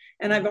wash,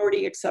 and I've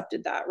already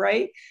accepted that.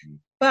 Right.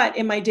 But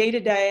in my day to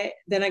day,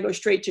 then I go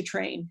straight to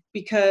train,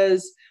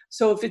 because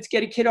so if it's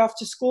get a kid off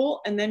to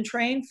school and then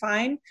train,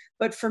 fine.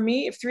 But for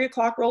me, if 3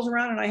 o'clock rolls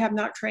around and I have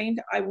not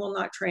trained, I will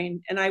not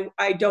train. And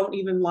I don't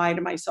even lie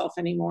to myself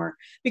anymore,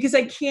 because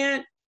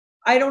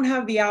I don't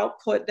have the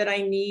output that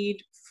I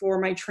need for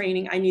my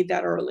training. I need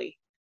that early,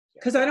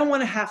 because I don't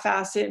want to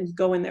half-ass it and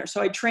go in there.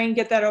 So I train,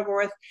 get that over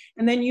with.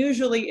 And then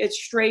usually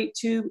it's straight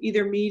to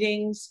either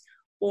meetings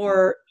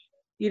or,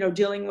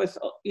 dealing with,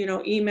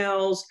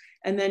 emails.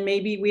 And then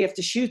maybe we have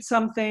to shoot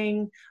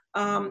something.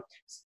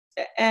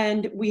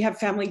 And we have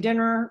family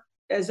dinner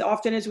as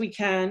often as we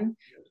can.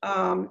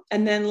 And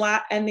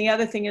the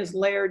other thing is,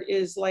 Laird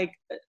is like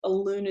a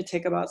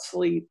lunatic about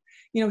sleep.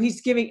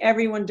 He's giving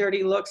everyone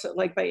dirty looks at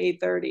by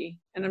 8:30.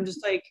 And I'm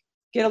just like,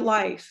 get a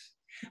life.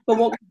 But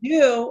what we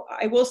do,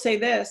 I will say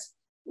this,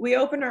 we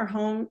open our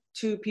home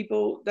to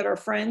people that are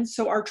friends.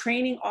 So our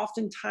training,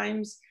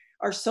 oftentimes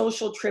our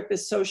social trip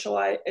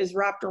is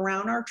wrapped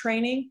around our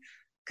training,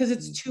 because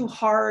it's too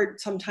hard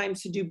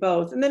sometimes to do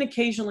both. And then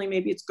occasionally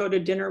maybe it's go to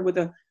dinner with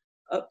a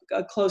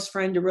close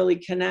friend to really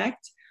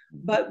connect.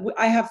 But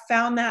I have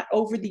found that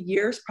over the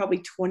years,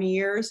 probably 20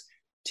 years,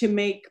 to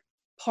make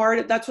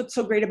that's what's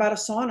so great about a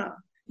sauna.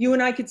 You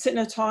and I could sit in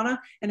a sauna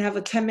and have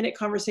a 10-minute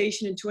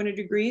conversation in 200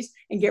 degrees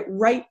and get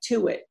right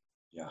to it.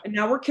 Yeah. And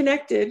now we're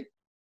connected.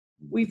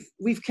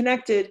 We've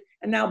connected,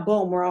 and now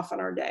boom, we're off on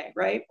our day,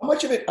 right? How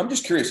much of it, I'm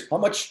just curious, how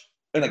much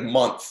in a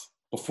month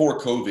before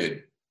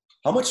COVID,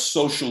 how much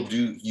social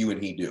do you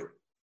and he do?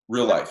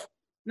 Real life?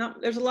 No,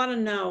 there's a lot of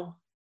no.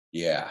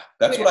 Yeah,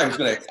 that's what I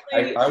was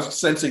I was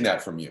sensing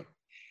that from you.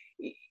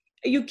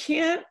 You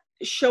can't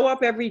show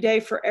up every day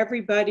for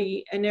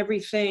everybody and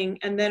everything,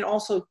 and then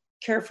also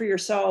care for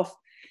yourself.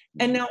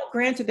 And now,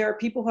 granted, there are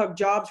people who have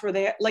jobs where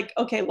they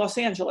Los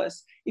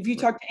Angeles, if you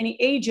talk to any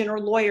agent or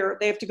lawyer,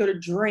 they have to go to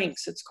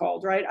drinks, it's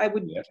called, right? I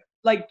would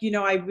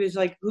I was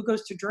like, who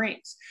goes to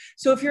drinks?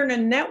 So if you're in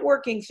a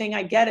networking thing,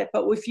 I get it.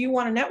 But if you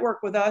want to network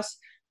with us,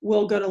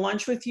 we'll go to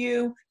lunch with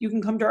you. You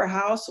can come to our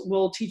house.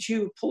 We'll teach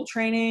you pool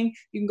training.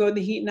 You can go to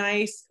the heat and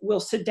ice. We'll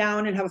sit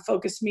down and have a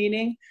focus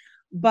meeting.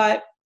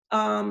 But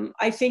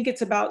I think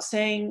it's about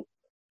saying,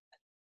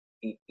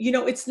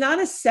 it's not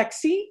as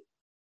sexy.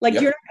 You're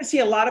not going to see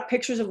a lot of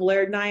pictures of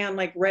Laird and I on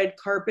red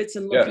carpets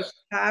and looking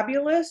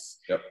fabulous.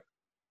 Yep.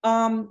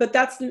 But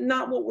that's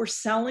not what we're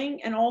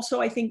selling. And also,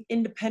 I think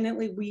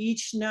independently, we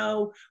each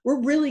know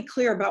we're really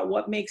clear about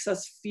what makes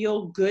us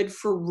feel good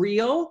for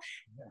real.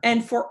 Yeah.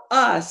 And for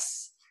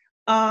us,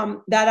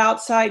 that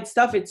outside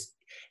stuff,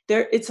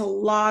 it's a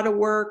lot of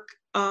work.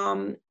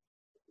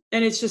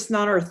 And it's just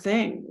not our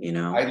thing,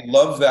 I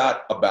love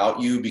that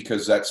about you,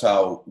 because that's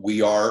how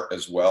we are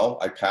as well.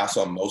 I pass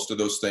on most of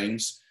those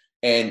things.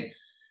 And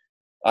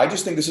I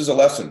just think this is a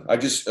lesson.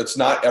 It's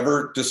not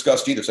ever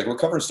discussed either. It's like we're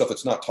covering stuff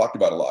that's not talked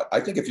about a lot. I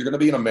think if you're going to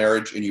be in a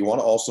marriage and you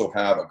want to also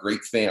have a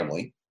great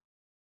family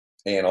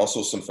and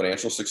also some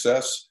financial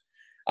success,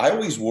 I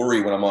always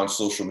worry when I'm on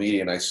social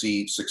media and I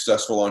see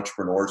successful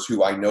entrepreneurs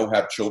who I know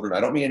have children. I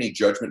don't mean any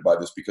judgment by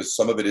this, because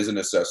some of it is a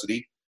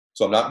necessity.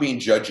 So I'm not being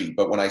judgy,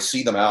 but when I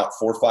see them out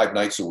 4 or 5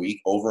 nights a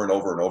week over and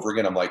over and over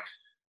again, I'm like,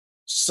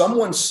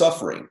 someone's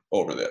suffering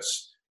over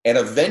this. And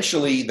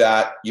eventually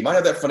that you might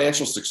have that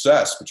financial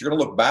success, but you're going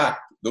to look back.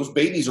 Those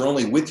babies are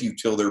only with you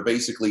till they're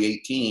basically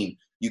 18.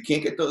 You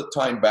can't get the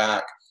time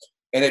back.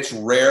 And it's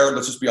rare.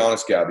 Let's just be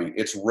honest, Gabby.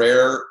 It's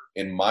rare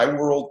in my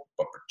world,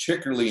 but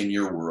particularly in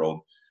your world,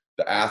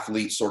 the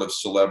athlete sort of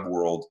celeb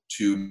world,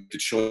 to the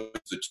choice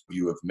that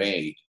you have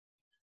made.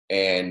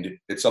 And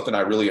it's something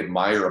I really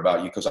admire about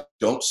you, because I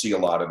don't see a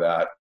lot of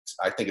that.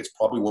 I think it's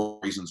probably one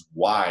of the reasons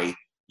why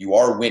you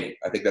are winning.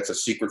 I think that's a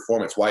secret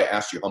formula. It's why I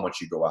asked you how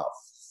much you go out.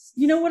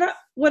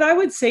 What I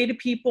would say to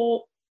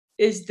people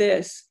is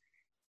this,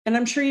 and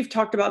I'm sure you've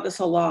talked about this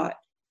a lot.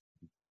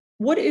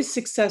 what is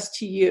success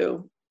to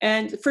you?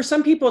 And for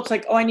some people, it's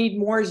like, oh, I need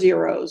more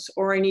zeros,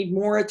 or I need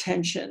more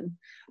attention.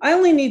 I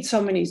only need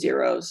so many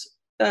zeros.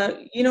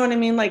 You know what I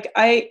mean? Like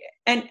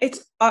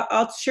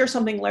I'll share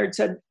something Laird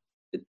said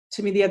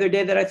to me the other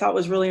day that I thought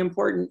was really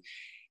important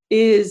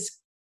is,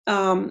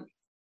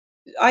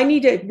 I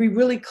need to be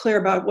really clear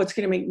about what's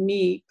going to make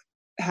me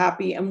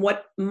happy and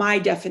what my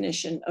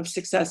definition of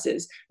success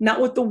is, not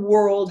what the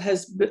world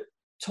has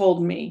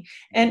told me.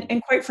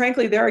 And quite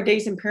frankly, there are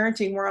days in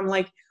parenting where I'm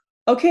like,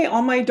 okay,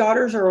 all my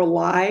daughters are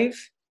alive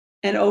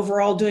and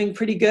overall doing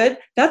pretty good.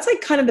 That's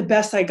like kind of the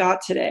best I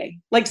got today.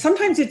 Like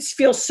sometimes it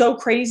feels so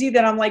crazy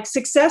that I'm like,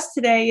 success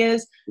today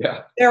is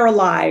they're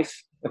alive,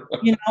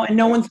 you know, and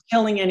no one's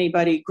killing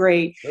anybody.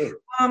 Great. Sure.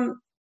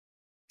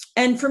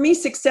 And for me,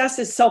 success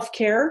is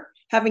self-care,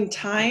 having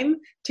time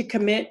to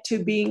commit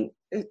to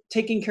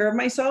taking care of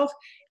myself.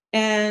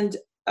 And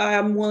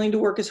I'm willing to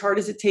work as hard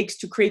as it takes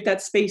to create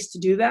that space to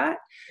do that.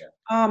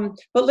 Yeah.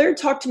 But Laird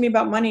talked to me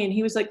about money, and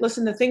he was like,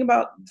 listen, the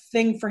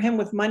thing for him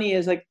with money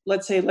is like,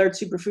 let's say Laird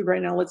Superfood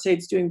right now, let's say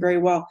it's doing very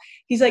well.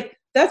 He's like,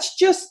 that's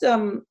just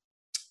a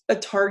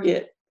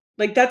target.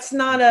 Like, that's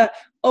not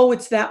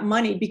it's that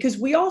money. Because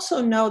we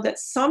also know that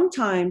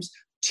sometimes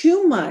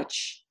too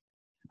much,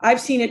 I've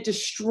seen it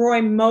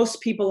destroy most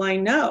people I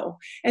know.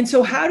 And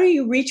so how do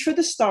you reach for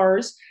the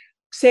stars,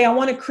 say, I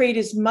want to create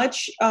as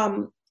much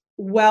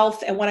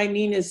wealth, and what I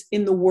mean is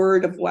in the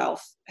word of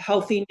wealth,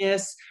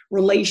 healthiness,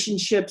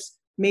 relationships,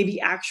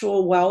 maybe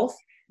actual wealth,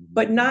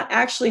 but not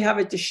actually have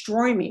it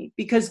destroy me,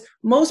 because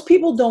most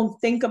people don't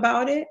think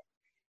about it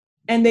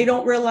and they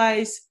don't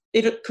realize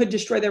it could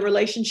destroy their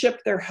relationship,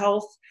 their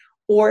health,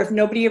 or if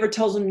nobody ever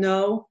tells them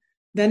no,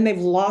 then they've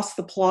lost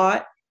the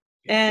plot.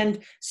 And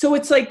so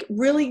it's like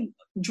really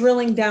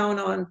drilling down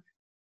on,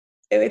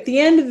 at the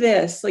end of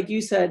this, like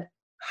you said,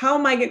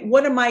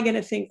 what am I going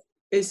to think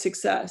is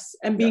success,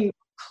 and being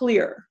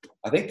clear.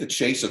 I think the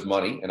chase of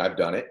money, and I've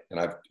done it, and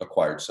I've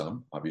acquired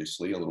some,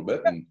 obviously, a little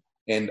bit.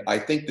 And I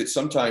think that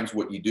sometimes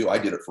what you do, I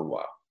did it for a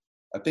while.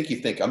 I think you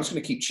think, I'm just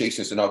going to keep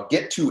chasing this and I'll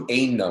get to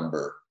a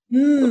number.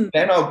 Then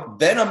I'm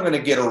going to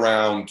get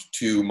around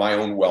to my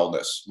own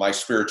wellness, my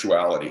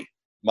spirituality,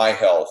 my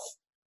health,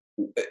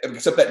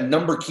 except that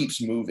number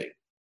keeps moving.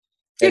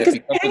 Because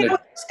you hang out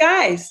with those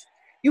guys.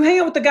 You hang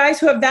out with the guys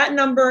who have that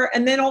number,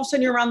 and then all of a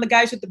sudden you're around the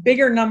guys with the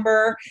bigger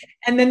number,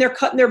 and then they're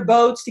cutting their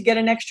boats to get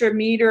an extra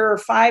meter or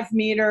 5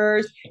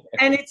 meters.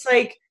 And it's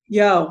like,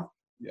 yo.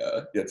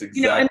 Yeah, that's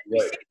exactly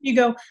right. You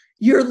go,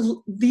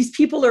 these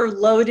people are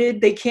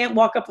loaded. They can't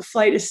walk up a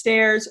flight of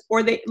stairs,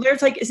 or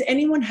Laird's like, is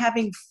anyone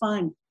having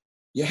fun?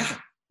 Yeah.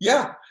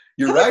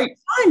 You're right.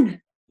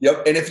 Fun.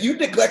 Yep. And if you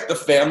neglect the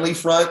family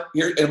front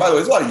here, and by the way,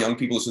 there's a lot of young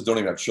people that don't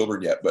even have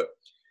children yet, but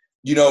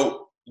you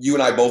know, you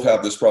and I both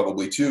have this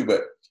probably too,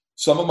 but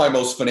some of my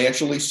most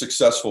financially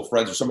successful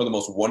friends are some of the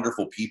most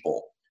wonderful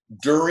people.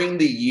 During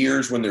the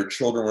years when their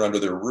children were under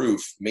their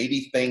roof,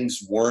 maybe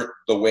things weren't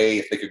the way,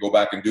 if they could go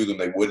back and do them,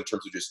 they would in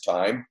terms of just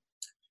time.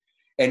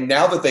 And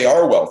now that they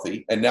are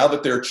wealthy, and now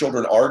that their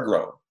children are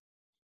grown,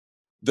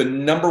 the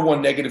number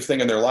one negative thing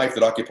in their life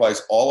that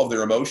occupies all of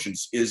their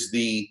emotions is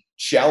the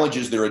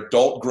challenges their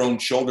adult grown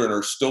children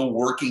are still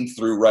working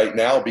through right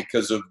now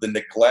because of the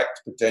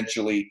neglect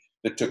potentially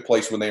that took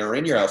place when they were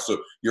in your house. So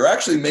you're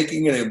actually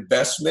making an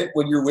investment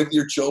when you're with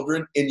your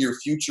children in your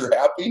future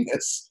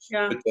happiness,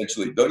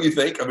 potentially. Don't you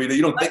think? I mean,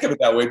 you don't think of it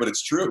that way, but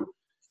it's true.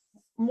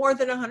 More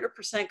than 100%,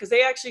 because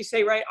they actually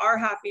say, right, our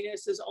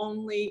happiness is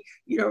only,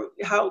 you know,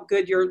 how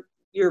good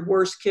your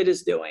worst kid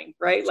is doing,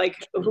 right? Like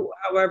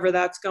however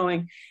that's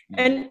going.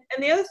 And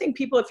the other thing,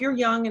 people, if you're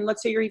young and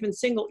let's say you're even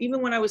single,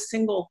 even when I was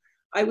single,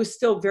 I was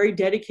still very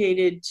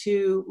dedicated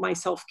to my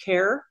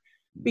self-care.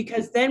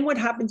 Because then what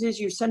happens is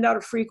you send out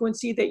a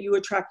frequency that you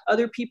attract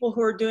other people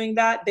who are doing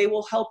that. They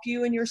will help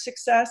you in your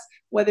success,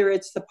 whether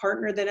it's the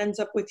partner that ends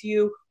up with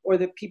you or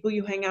the people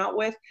you hang out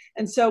with.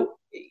 And so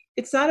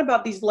it's not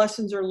about these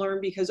lessons are learned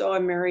because, oh,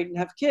 I'm married and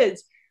have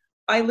kids.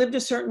 I lived a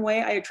certain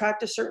way. I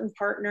attract a certain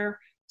partner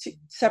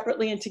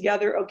separately and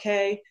together.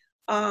 Okay.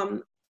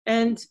 And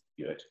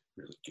good,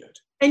 really good.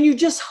 And you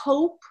just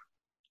hope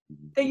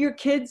that your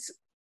kids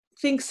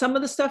think some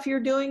of the stuff you're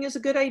doing is a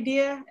good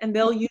idea and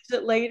they'll use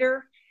it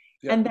later.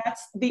 Yep. And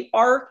that's the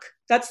arc.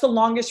 That's the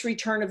longest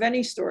return of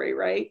any story,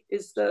 right?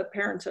 Is the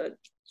parenthood.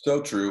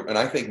 So true. And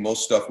I think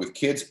most stuff with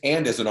kids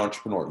and as an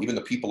entrepreneur, even the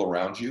people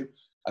around you,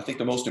 I think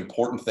the most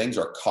important things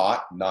are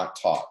caught, not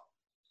taught.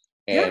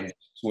 And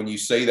when you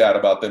say that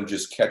about them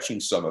just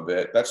catching some of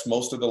it, that's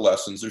most of the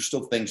lessons. There's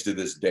still things to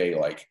this day,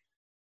 like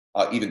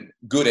even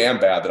good and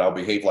bad, that I'll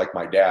behave like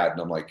my dad.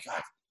 And I'm like,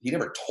 God, he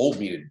never told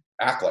me to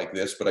act like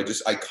this, but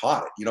I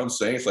caught it. You know what I'm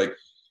saying? It's like,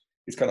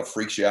 it kind of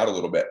freaks you out a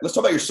little bit. Let's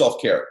talk about your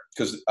self-care,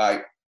 because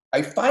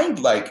I find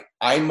like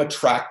I'm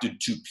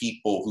attracted to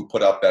people who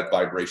put out that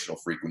vibrational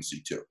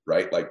frequency too,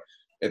 right? Like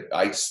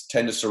I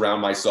tend to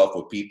surround myself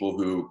with people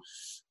who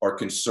are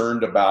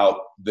concerned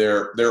about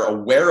they're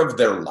aware of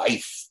their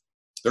life.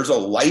 There's a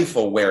life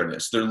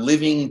awareness.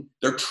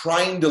 They're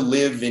trying to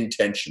live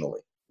intentionally,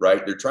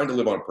 right? They're trying to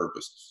live on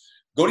purpose.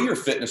 go to your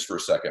fitness for a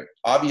second.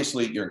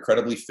 Obviously, you're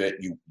incredibly fit.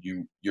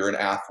 You're an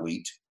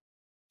athlete.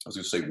 I was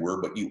going to say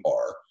were, but you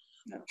are.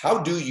 No. How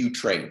do you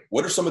train?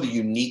 What are some of the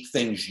unique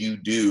things you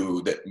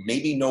do that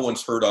maybe no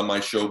one's heard on my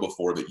show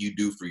before that you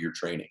do for your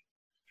training?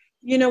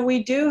 You know,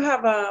 we do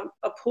have a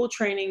pool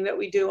training that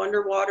we do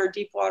underwater,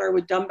 deep water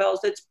with dumbbells.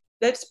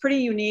 That's pretty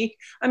unique.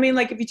 I mean,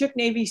 like if you took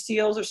Navy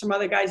SEALs or some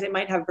other guys, they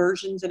might have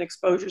versions and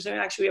exposures. And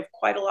actually, we have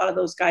quite a lot of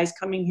those guys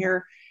coming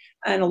here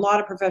and a lot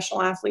of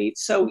professional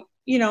athletes. So,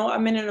 you know,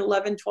 I'm in an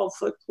 11,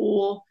 12-foot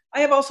pool. I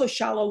have also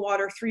shallow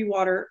water,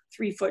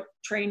 3-foot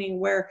training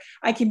where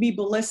I can be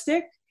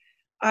ballistic.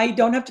 I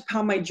don't have to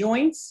pound my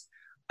joints.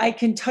 I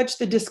can touch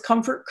the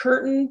discomfort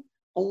curtain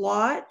a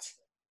lot.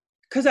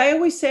 Because I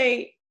always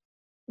say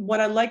what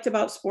I liked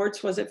about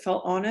sports was it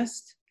felt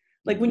honest.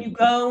 Like when you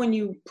go and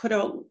you put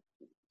a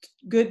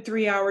good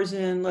 3 hours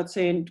in, let's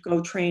say, and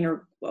go train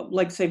or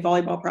like say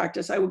volleyball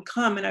practice, I would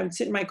come and I would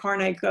sit in my car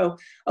and I'd go,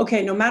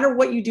 okay, no matter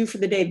what you do for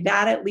the day,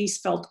 that at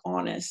least felt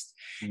honest.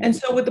 Mm-hmm. And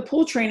so with the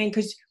pool training,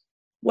 because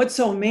what's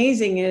so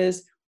amazing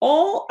is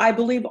I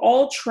believe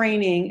all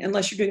training,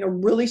 unless you're doing a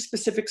really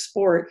specific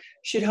sport,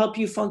 should help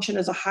you function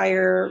as a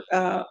higher,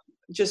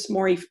 just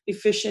more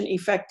efficient,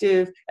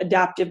 effective,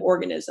 adaptive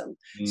organism.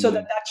 Mm-hmm. So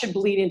that should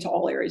bleed into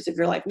all areas of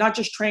your life, not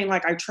just train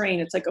like I train.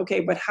 It's like,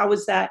 okay, but how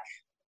is that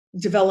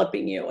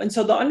developing you? And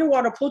so the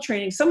underwater pool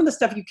training, some of the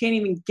stuff you can't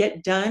even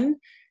get done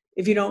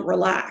if you don't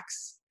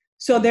relax.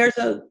 So there's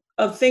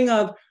a thing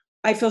of,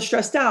 I feel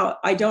stressed out,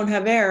 I don't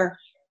have air.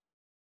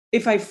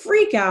 If I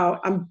freak out,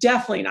 I'm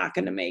definitely not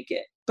going to make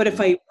it. But if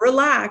I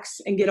relax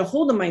and get a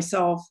hold of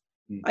myself,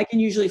 I can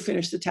usually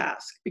finish the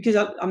task because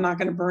I'm not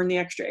going to burn the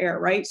extra air,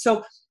 right?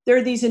 So there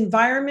are these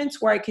environments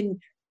where I can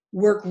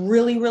work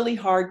really, really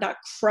hard, not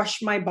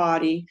crush my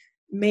body,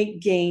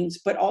 make gains,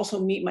 but also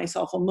meet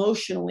myself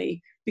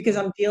emotionally because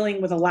I'm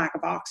dealing with a lack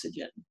of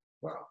oxygen.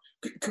 Wow.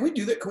 Can we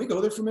do that? Can we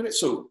go there for a minute?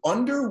 So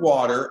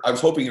underwater, I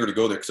was hoping you were to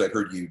go there because I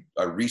heard you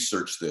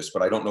research this,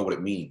 but I don't know what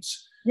it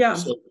means. Yeah.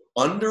 So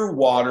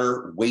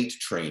underwater weight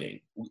training.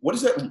 What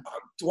is that?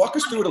 Walk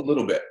us through it a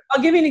little bit.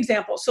 I'll give you an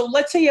example. So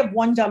let's say you have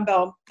one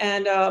dumbbell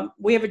and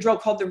we have a drill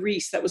called the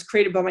Reece that was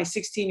created by my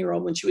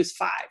 16-year-old when she was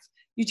 5.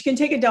 You can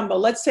take a dumbbell.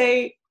 Let's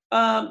say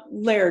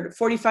Laird,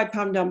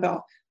 45-pound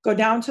dumbbell. Go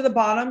down to the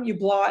bottom. You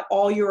blow out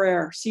all your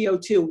air,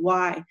 CO2.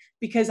 Why?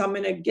 Because I'm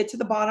going to get to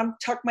the bottom,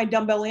 tuck my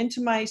dumbbell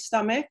into my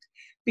stomach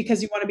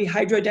because you want to be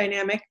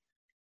hydrodynamic.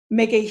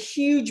 Make a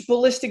huge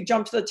ballistic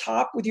jump to the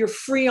top. With your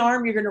free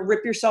arm, you're going to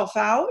rip yourself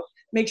out.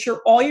 Make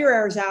sure all your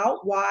air is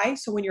out. Why?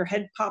 So when your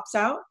head pops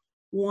out,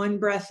 one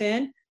breath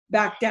in,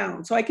 back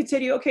down. So I could say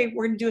to you, okay,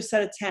 we're going to do a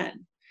set of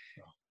 10.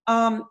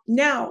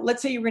 Now,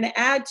 let's say you're going to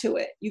add to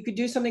it. You could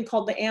do something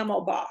called the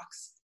ammo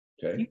box.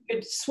 Okay. You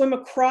could swim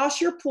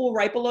across your pool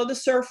right below the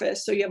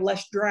surface so you have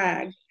less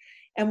drag.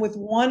 And with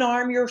one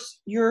arm,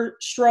 you're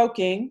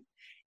stroking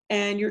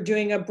and you're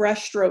doing a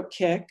breaststroke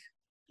kick.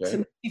 Okay.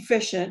 So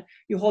efficient.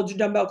 You hold your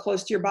dumbbell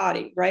close to your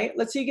body, right?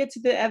 Let's say you get to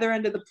the other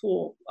end of the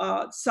pool,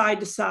 side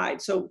to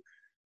side. So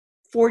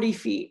 40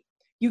 feet.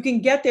 You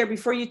can get there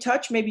before you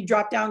touch, maybe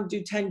drop down and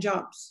do 10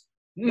 jumps,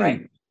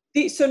 right?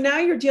 So now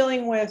you're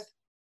dealing with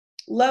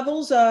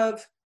levels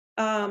of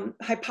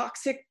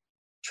hypoxic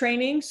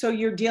training. So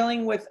you're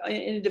dealing with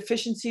a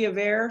deficiency of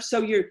air.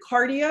 So your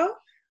cardio,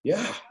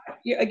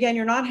 again,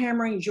 you're not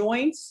hammering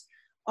joints.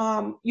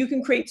 You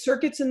can create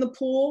circuits in the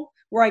pool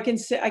where I can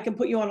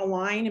put you on a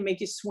line and make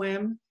you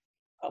swim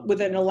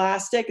with an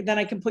elastic. Then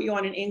I can put you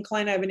on an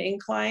incline. I have an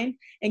incline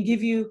and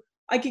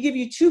I could give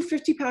you 2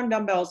 50-pound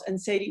dumbbells and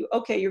say to you,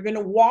 okay, you're going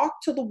to walk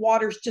to the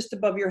waters just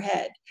above your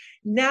head.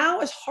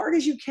 Now, as hard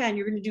as you can,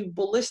 you're going to do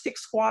ballistic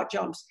squat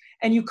jumps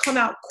and you come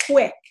out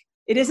quick.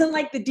 It isn't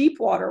like the deep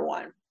water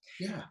one.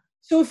 Yeah.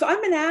 So if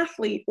I'm an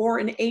athlete or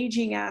an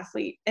aging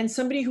athlete and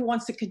somebody who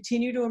wants to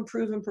continue to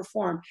improve and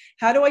perform,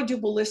 how do I do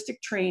ballistic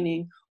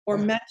training or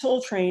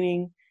mental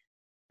training?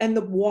 And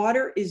the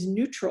water is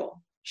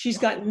neutral. She's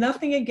got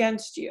nothing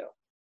against you.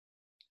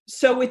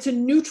 So it's a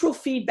neutral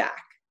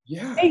feedback.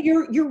 Yeah. Hey,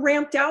 you're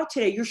ramped out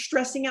today. You're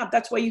stressing out.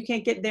 That's why you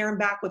can't get there and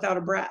back without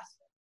a breath.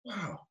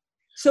 Wow.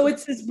 So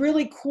it's this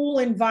really cool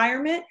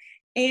environment.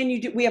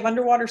 And we have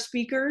underwater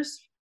speakers.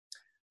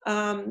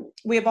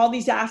 We have all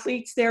these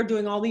athletes there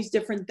doing all these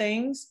different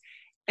things.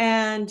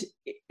 And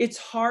it's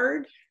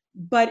hard,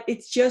 but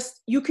it's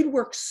just, you can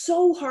work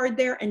so hard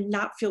there and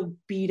not feel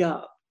beat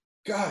up.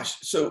 Gosh.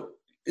 So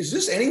is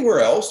this anywhere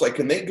else? Like,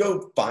 can they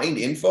go find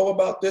info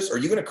about this? Are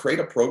you going to create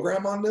a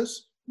program on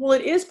this? Well,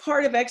 it is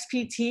part of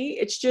XPT.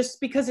 It's just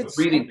because it's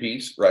the breathing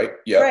piece, right?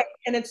 Yeah. Right.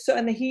 And it's so,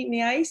 and the heat and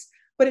the ice,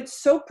 but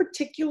it's so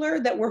particular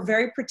that we're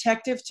very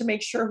protective to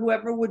make sure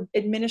whoever would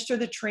administer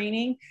the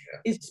training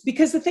is,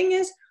 because the thing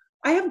is,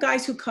 I have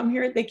guys who come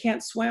here, they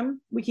can't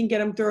swim. We can get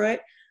them through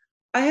it.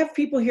 I have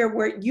people here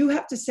where you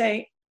have to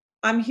say,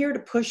 I'm here to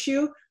push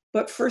you,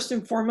 but first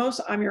and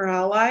foremost, I'm your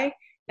ally.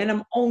 And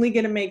I'm only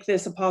going to make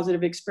this a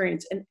positive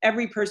experience. And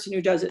every person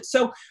who does it.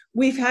 So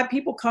we've had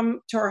people come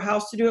to our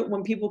house to do it.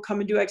 When people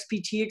come and do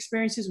XPT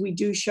experiences, we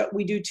do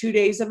 2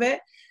 days of it.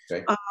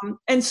 Okay.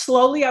 And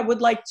slowly I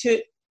would like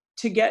to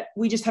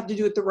we just have to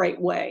do it the right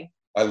way.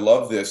 I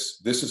love this.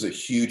 This is a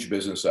huge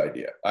business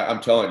idea. I'm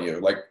telling you,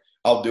 like,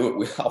 I'll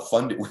do it. I'll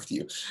fund it with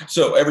you.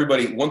 So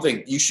everybody, one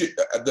thing you should,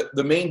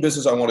 the main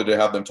business I wanted to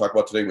have them talk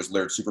about today was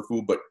Laird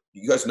Superfood, but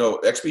you guys know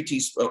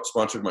XPT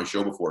sponsored my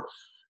show before.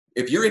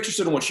 If you're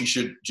interested in what she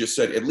should just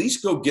said, at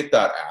least go get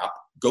that app,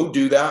 go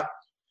do that.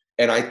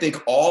 And I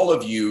think all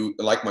of you,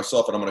 like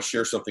myself, and I'm going to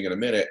share something in a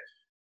minute,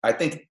 I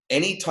think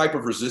any type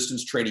of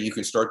resistance training you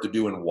can start to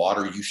do in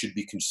water, you should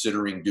be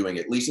considering doing,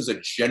 at least as a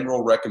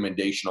general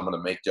recommendation I'm going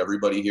to make to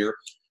everybody here.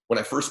 When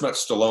I first met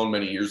Stallone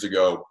many years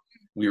ago,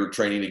 we were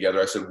training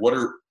together. I said,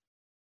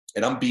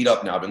 and I'm beat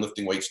up now. I've been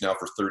lifting weights now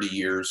for 30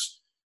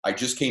 years. I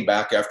just came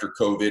back after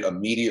COVID.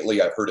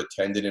 Immediately, I've hurt a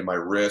tendon in my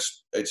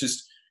wrist. It's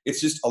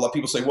just a lot of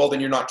people say, well, then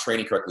you're not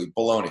training correctly.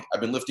 Baloney.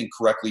 I've been lifting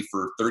correctly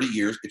for 30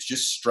 years. It's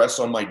just stress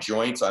on my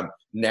joints. I'm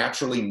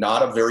naturally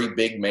not a very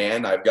big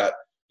man. I've got,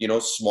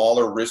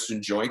 smaller wrists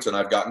and joints, and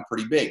I've gotten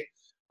pretty big.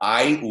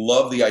 I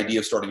love the idea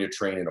of starting to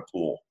train in a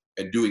pool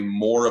and doing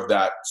more of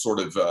that sort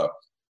of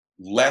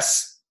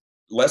less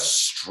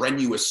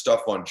strenuous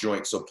stuff on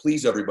joints. So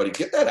please, everybody,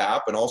 get that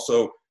app. And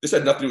also, this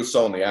had nothing to do with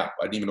selling the app.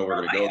 I didn't even know we were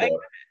going to go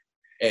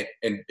there.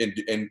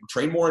 And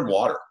train more in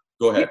water.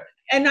 Go ahead.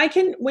 And I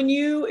can, when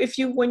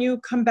you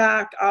come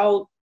back,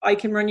 I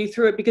can run you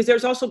through it, because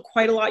there's also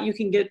quite a lot you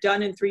can get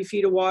done in 3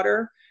 feet of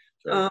water.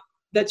 Sure.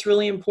 That's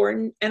really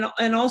important.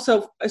 And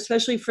also,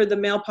 especially for the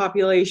male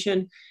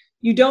population,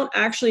 you don't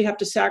actually have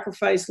to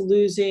sacrifice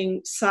losing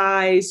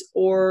size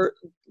or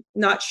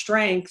not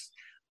strength.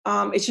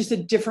 It's just a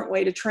different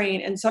way to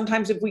train. And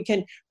sometimes if we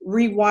can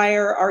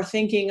rewire our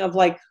thinking of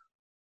like,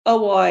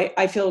 oh, well,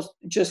 I feel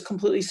just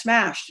completely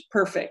smashed.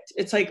 Perfect.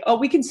 It's like, oh,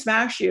 we can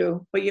smash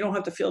you, but you don't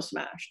have to feel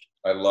smashed.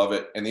 I love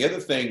it. And the other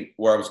thing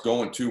where I was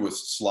going to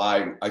was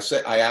Sly.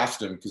 I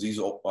asked him, because he's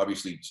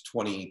obviously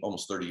 20,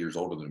 almost 30 years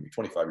older than me,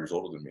 25 years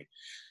older than me.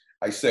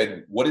 I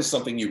said, what is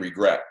something you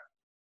regret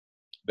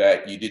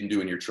that you didn't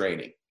do in your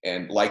training?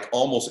 And like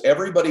almost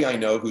everybody I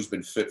know who's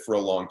been fit for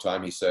a long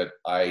time, he said,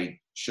 I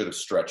should have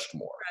stretched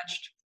more.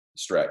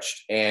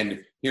 Stretched.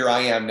 And here I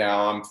am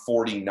now, I'm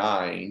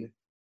 49.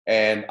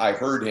 And I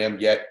heard him,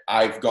 yet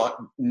I've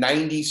gone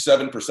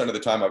 97% of the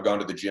time I've gone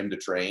to the gym to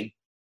train.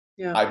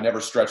 Yeah. I've never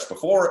stretched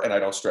before, and I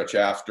don't stretch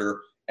after.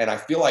 And I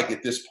feel like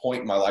at this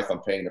point in my life, I'm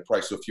paying the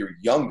price. So if you're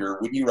younger,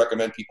 wouldn't you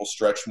recommend people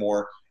stretch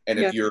more? And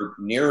if you're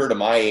nearer to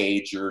my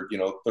age, or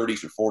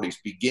 30s or 40s,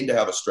 begin to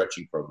have a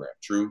stretching program.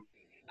 True?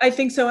 I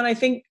think so. And I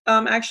think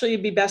actually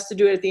it'd be best to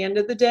do it at the end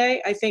of the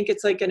day. I think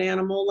it's like an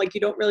animal, like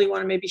you don't really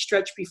want to maybe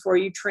stretch before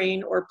you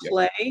train or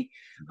play.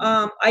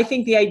 Yeah. I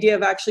think the idea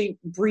of actually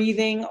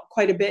breathing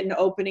quite a bit and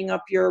opening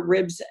up your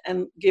ribs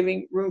and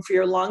giving room for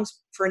your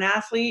lungs for an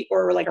athlete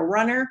or like a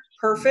runner,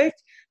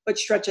 perfect, but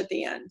stretch at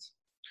the end.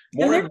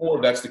 More and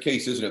more, that's the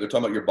case, isn't it? They're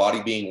talking about your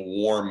body being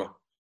warm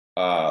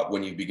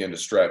when you begin to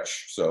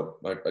stretch. So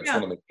I just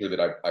want to make sure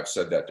that I've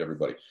said that to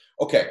everybody.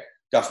 Okay.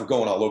 Gosh, we're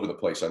going all over the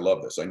place. I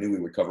love this. I knew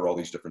we would cover all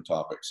these different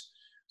topics.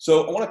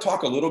 So I want to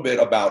talk a little bit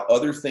about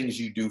other things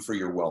you do for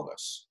your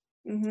wellness.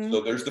 Mm-hmm.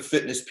 So there's the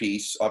fitness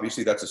piece.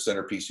 Obviously, that's a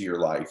centerpiece of your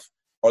life.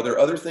 Are there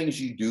other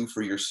things you do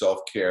for your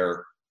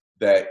self-care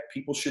that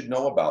people should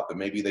know about that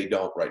maybe they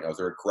don't right now? Is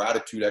there a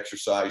gratitude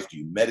exercise? Do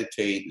you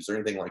meditate? Is there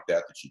anything like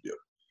that you do?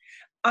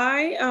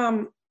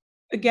 I,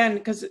 again,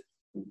 because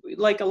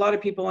like a lot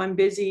of people, I'm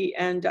busy,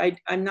 and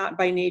I'm not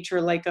by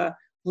nature like a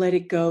let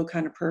it go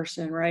kind of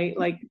person, right?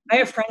 Like I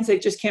have friends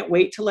that just can't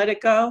wait to let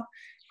it go.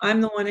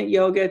 I'm the one at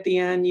yoga at the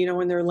end,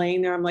 when they're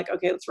laying there, I'm like,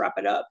 okay, let's wrap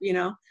it up,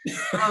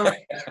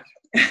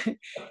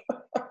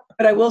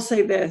 But I will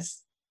say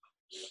this,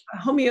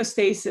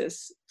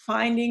 homeostasis,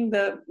 finding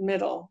the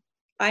middle.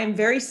 I am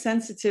very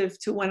sensitive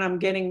to when I'm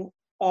getting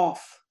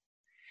off.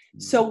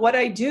 So what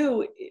I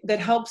do that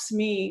helps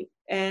me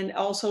and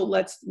also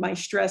lets my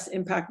stress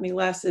impact me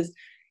less is,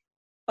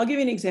 I'll give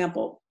you an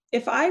example.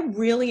 If I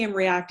really am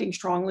reacting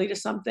strongly to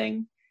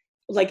something,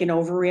 like an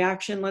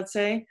overreaction, let's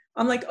say,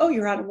 I'm like, oh,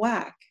 you're out of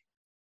whack.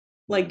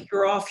 Like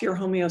you're off your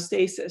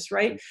homeostasis,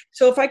 right?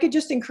 So if I could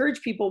just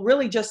encourage people,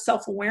 really just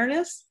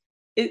self-awareness,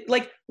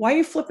 like, why are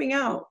you flipping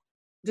out?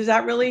 Does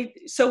that really,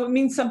 so it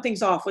means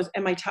something's off.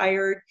 Am I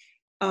tired?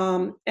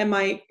 Do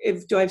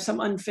I have some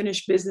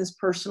unfinished business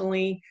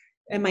personally?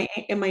 Am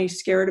I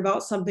scared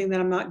about something that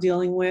I'm not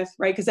dealing with,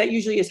 right? Because that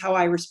usually is how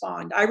I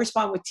respond. I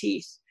respond with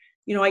teeth.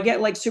 I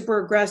get like super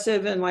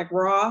aggressive and like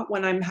raw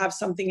when I have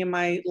something in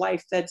my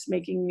life that's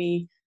making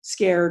me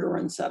scared or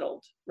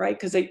unsettled, right?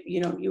 Because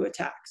you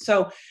attack.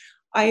 So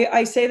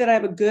I say that I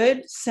have a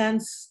good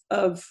sense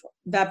of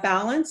that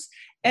balance.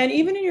 And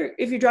even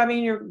if you're driving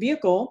in your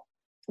vehicle,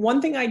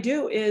 one thing I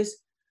do is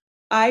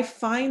I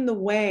find the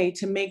way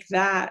to make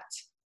that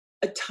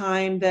a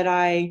time that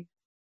I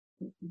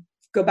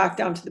go back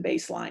down to the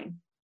baseline.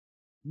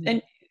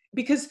 And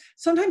because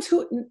sometimes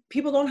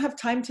people don't have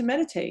time to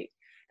meditate.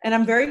 And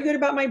I'm very good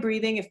about my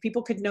breathing. If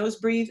people could nose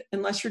breathe,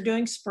 unless you're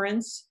doing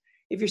sprints,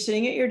 if you're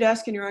sitting at your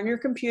desk and you're on your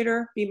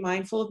computer, be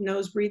mindful of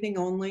nose breathing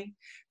only.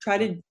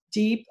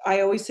 I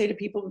always say to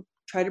people,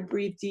 try to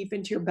breathe deep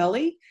into your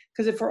belly,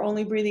 because if we're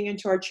only breathing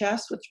into our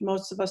chest, which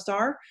most of us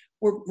are,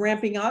 we're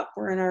ramping up.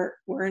 We're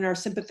in our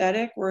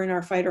sympathetic. We're in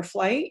our fight or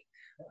flight.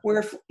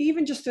 Where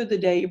even just through the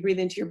day, you breathe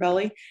into your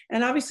belly.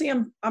 And obviously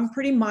I'm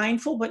pretty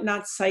mindful, but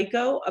not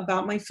psycho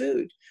about my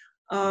food.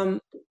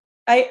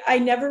 I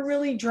never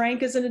really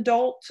drank as an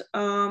adult.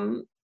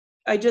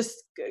 I just,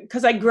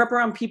 cause I grew up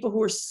around people who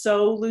were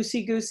so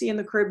loosey-goosey in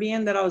the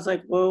Caribbean that I was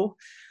like, whoa.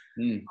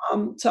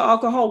 So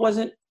alcohol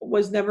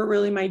was never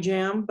really my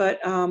jam, but,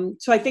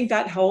 so I think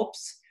that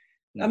helps.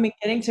 I mean,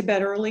 getting to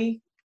bed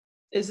early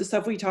is the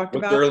stuff we talked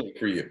about. What's early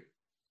for you?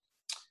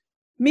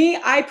 Me,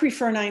 I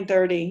prefer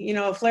 9:30. You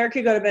know, if Laird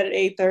could go to bed at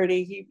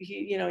 8:30,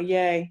 he you know,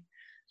 yay.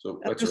 So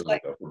that's early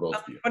like, for both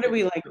of you. What are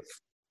we, like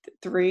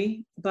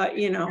 3? But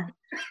you know,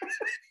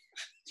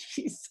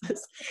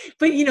 Jesus.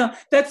 But you know,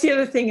 that's the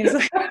other thing is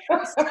like,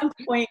 at some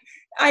point,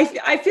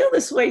 I feel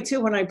this way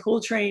too when I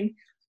pool train.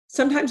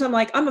 Sometimes I'm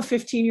like, I'm a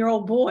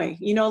 15-year-old boy.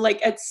 You know,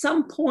 like at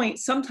some point,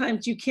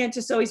 sometimes you can't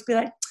just always be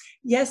like,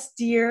 yes,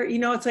 dear. You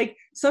know, it's like,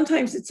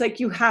 sometimes it's like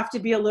you have to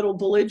be a little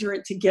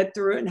belligerent to get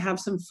through it and have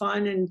some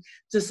fun and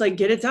just like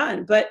get it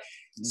done. But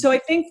so I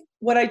think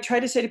what I try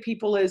to say to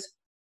people is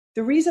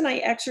the reason I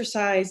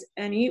exercise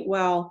and eat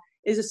well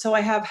is so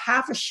I have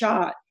half a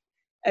shot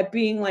at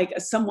being like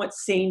a somewhat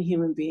sane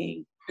human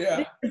being. Yeah.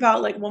 It's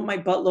about like what my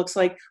butt looks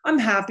like. I'm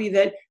happy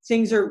that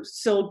things are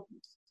still,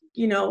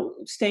 you know,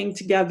 staying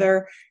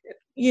together,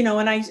 you know,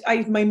 and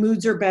I my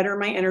moods are better.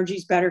 My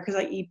energy's better because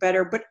I eat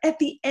better. But at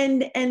the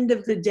end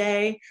of the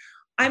day,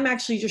 I'm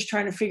actually just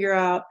trying to figure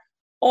out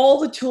all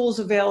the tools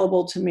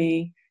available to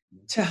me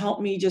to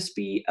help me just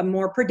be a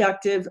more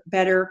productive,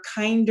 better,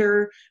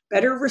 kinder,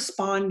 better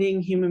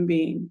responding human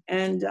being.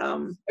 And I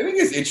think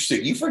it's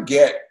interesting. You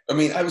forget, I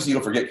mean, obviously you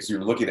don't forget because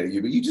you're looking at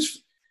you, but you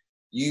just,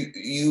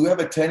 you have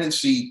a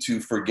tendency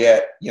to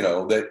forget, you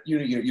know, that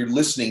you're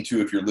listening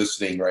to, if you're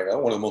listening right now,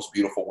 one of the most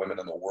beautiful women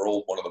in the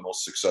world, one of the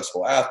most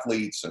successful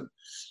athletes,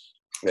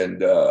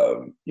 and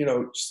you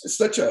know, it's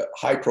such a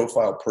high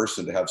profile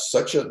person to have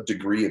such a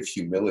degree of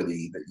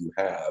humility that you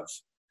have.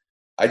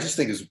 I just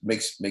think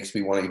makes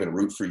me want to even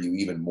root for you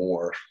even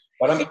more.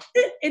 But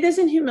it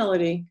isn't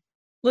humility.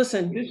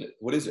 Listen,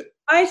 what is it?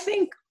 I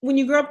think when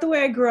you grow up the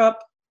way I grew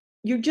up,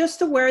 you're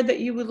just aware that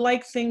you would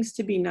like things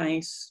to be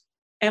nice.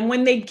 And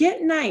when they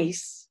get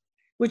nice,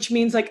 which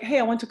means like, hey,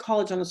 I went to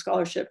college on a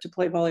scholarship to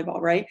play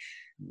volleyball, right?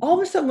 All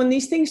of a sudden, when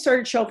these things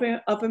started showing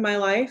up in my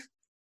life,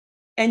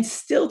 and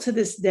still to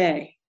this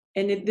day,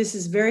 and this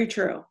is very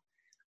true,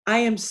 I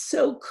am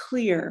so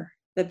clear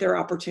that there are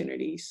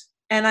opportunities.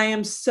 And I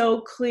am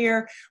so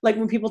clear, like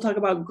when people talk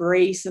about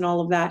grace and all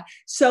of that.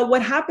 So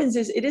what happens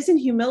is it isn't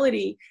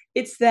humility.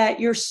 It's that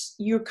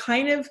you're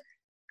kind of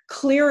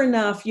clear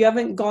enough. You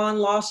haven't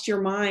lost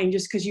your mind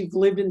just because you've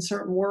lived in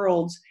certain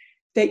worlds,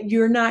 that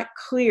you're not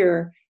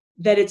clear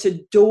that it's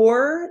a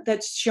door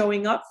that's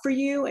showing up for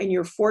you and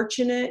you're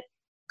fortunate.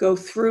 Go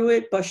through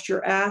it, bust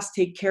your ass,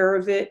 take care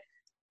of it.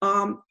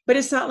 But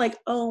it's not like,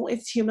 oh,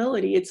 it's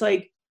humility. It's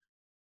like,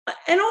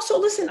 and also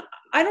listen,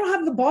 I don't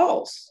have the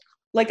balls.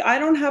 Like, I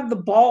don't have the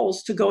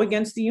balls to go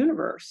against the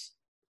universe.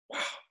 Wow.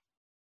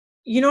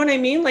 You know what I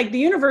mean? Like the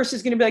universe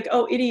is going to be like,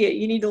 oh, idiot,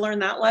 you need to learn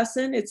that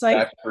lesson. It's like,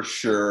 that's for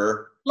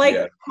sure. Like,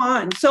 yeah. Come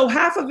on. So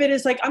half of it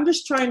is like, I'm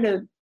just trying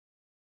to,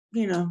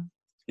 you know.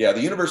 Yeah,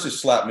 the universe has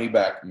slapped me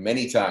back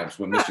many times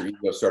when Mr.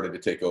 Ego started to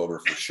take over,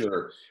 for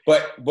sure.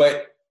 But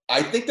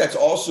I think that's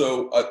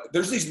also,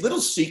 there's these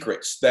little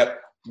secrets that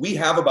we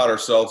have about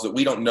ourselves that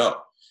we don't know.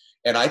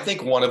 And I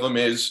think one of them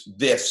is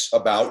this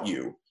about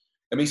you.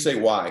 Let me say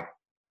why.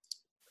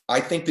 I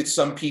think that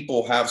some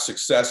people have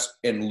success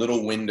in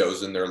little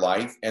windows in their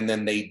life, and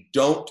then they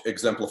don't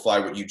exemplify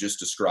what you just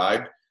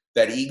described.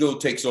 That ego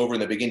takes over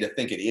and they begin to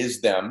think it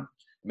is them.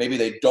 Maybe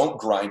they don't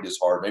grind as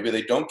hard. Maybe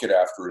they don't get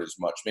after it as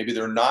much. Maybe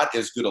they're not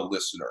as good a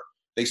listener.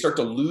 They start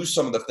to lose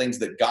some of the things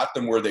that got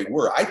them where they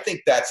were. I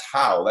think that's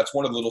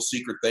one of the little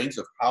secret things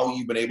of how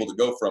you've been able to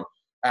go from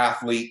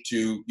athlete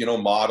to, you know,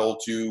 model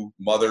to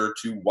mother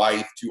to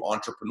wife to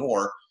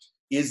entrepreneur,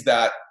 is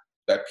that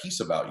piece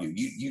about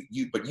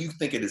you. But you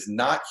think it is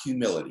not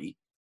humility.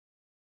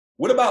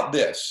 What about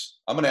this?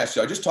 I'm going to ask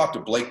you. I just talked to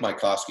Blake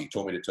Mykoski.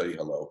 Told me to tell you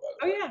hello,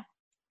 by the way. Oh, yeah.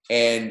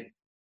 And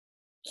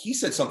he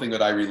said something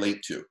that I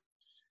relate to.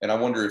 And I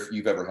wonder if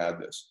you've ever had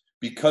this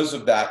because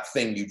of that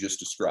thing you just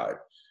described.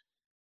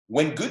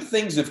 When good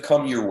things have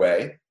come your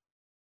way,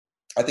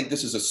 I think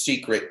this is a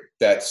secret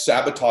that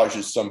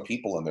sabotages some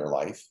people in their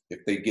life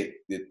if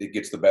it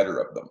gets the better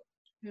of them.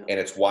 Yeah. And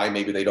it's why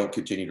maybe they don't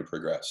continue to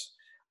progress.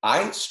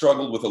 I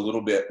struggled with a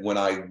little bit when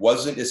I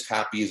wasn't as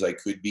happy as I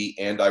could be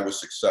and I was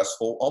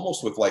successful,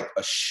 almost with like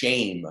a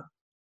shame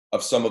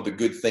of some of the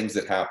good things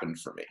that happened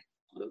for me.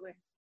 Absolutely.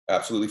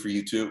 Absolutely, for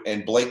you too.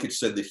 And Blake had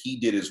said that he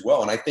did as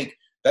well. And I think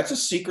that's a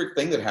secret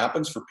thing that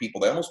happens for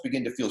people. They almost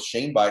begin to feel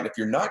shame by it. And if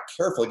you're not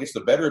careful, it gets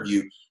the better of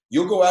you.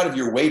 You'll go out of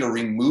your way to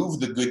remove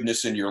the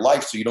goodness in your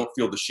life so you don't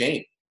feel the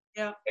shame.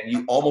 Yeah. And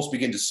you almost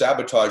begin to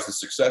sabotage the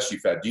success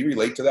you've had. Do you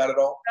relate to that at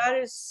all? That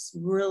is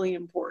really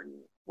important,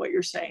 what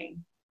you're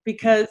saying.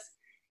 Because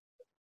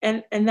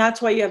And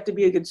that's why you have to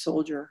be a good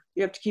soldier.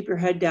 You have to keep your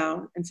head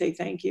down and say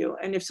thank you.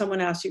 And if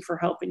someone asks you for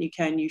help and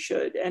you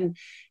should. And,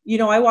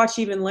 I watched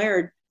even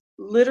Laird,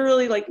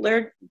 literally, like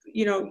Laird,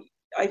 he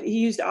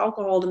used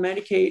alcohol to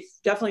medicate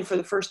definitely for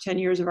the first 10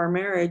 years of our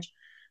marriage,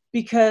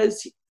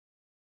 because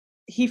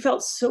he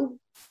felt so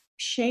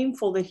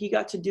shameful that he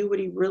got to do what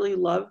he really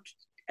loved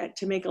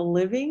to make a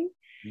living.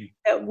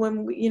 That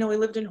when we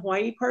lived in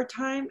Hawaii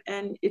part-time,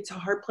 and it's a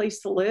hard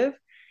place to live.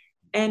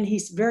 And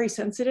he's very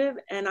sensitive.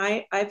 And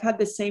I've had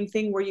the same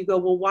thing where you go,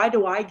 well, why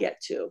do I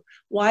get to?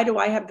 Why do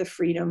I have the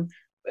freedom,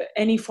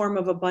 any form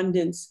of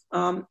abundance?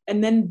 And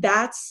then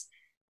that's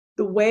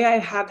the way I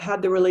have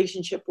had the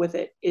relationship with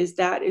it,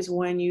 that is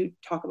when you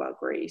talk about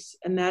grace.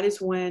 And that is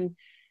when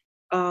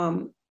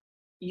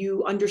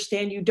you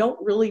understand you don't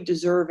really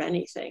deserve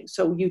anything.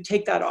 So you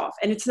take that off.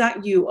 And it's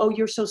not you. Oh,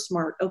 you're so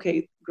smart.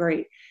 Okay,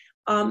 great.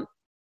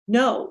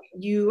 No,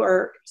 you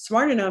are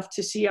smart enough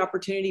to see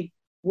opportunity,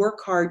 work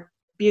hard,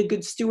 be a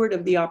good steward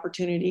of the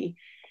opportunity.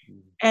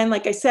 And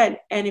like I said,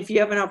 and if you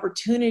have an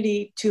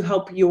opportunity to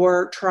help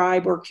your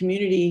tribe or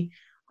community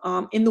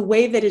in the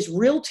way that is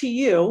real to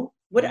you,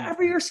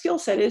 whatever your skill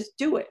set is,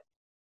 do it.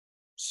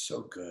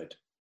 So good.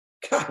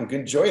 God, I'm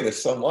enjoying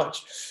this so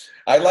much.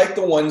 I like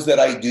the ones that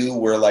I do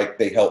where like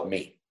they help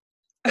me.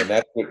 And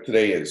that's what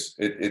today is.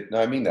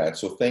 I mean that.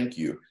 So thank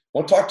you. I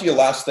want to talk to you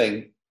last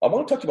thing. I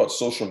want to talk to you about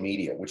social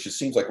media, which it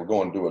seems like we're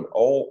going to an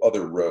all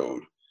other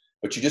road,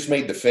 but you just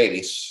made the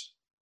face.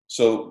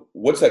 So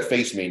what's that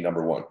face mean,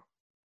 number one?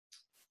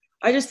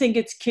 I just think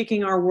it's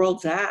kicking our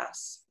world's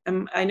ass.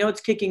 And I know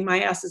it's kicking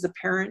my ass as a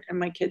parent and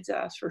my kids'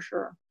 ass for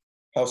sure.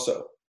 How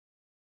so?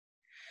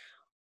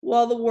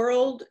 Well, the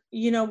world,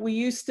 we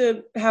used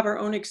to have our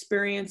own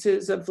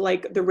experiences of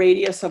like the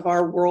radius of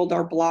our world,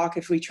 our block,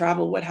 if we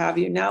travel, what have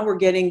you. Now we're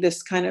getting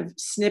this kind of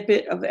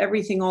snippet of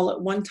everything all at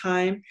one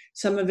time,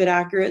 some of it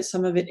accurate,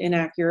 some of it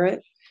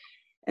inaccurate.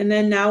 And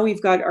then now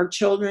we've got our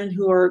children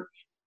who are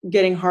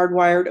getting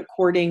hardwired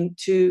according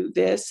to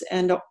this.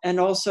 And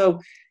also,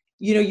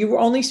 you were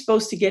only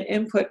supposed to get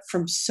input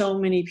from so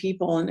many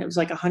people, and it was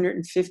like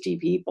 150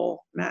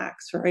 people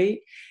max, right?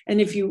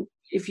 And if you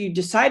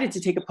decided to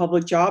take a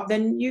public job,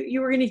 then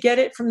you were going to get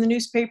it from the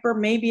newspaper,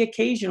 maybe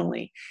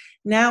occasionally.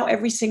 Now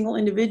every single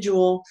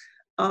individual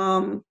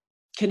can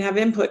have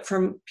input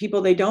from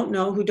people they don't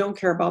know, who don't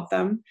care about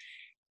them.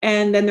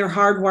 And then they're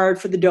hardwired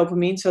for the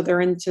dopamine. So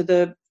they're into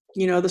the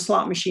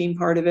slot machine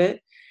part of it.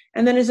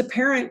 And then as a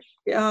parent,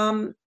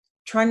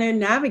 trying to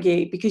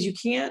navigate, because you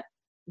can't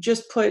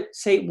just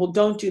say, well,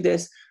 don't do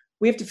this.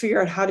 We have to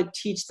figure out how to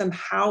teach them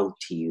how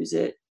to use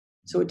it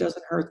so it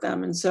doesn't hurt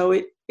them. And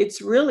so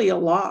it's really a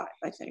lot,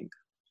 I think.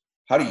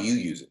 How do you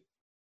use it?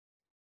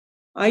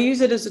 I use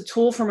it as a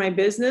tool for my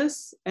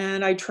business.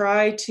 And I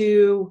try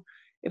to,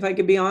 if I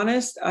could be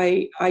honest,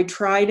 I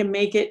try to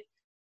make it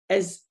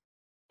as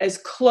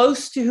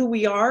close to who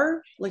we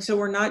are, like, so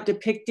we're not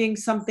depicting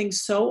something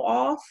so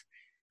off.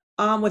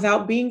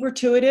 Without being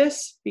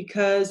gratuitous,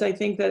 because I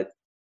think that,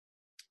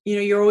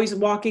 you're always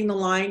walking the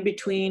line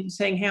between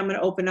saying, hey, I'm going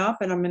to open up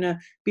and I'm going to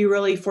be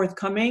really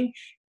forthcoming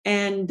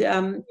and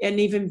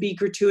even be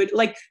gratuitous.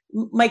 Like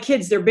my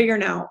kids, they're bigger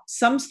now.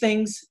 Some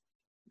things,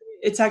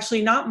 it's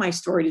actually not my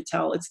story to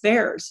tell. It's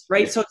theirs,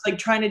 right? Yeah. So it's like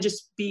trying to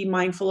just be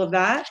mindful of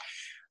that.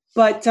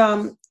 But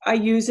I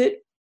use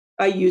it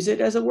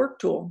as a work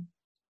tool.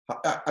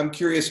 I'm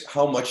curious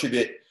how much of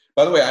it,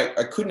 by the way,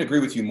 I couldn't agree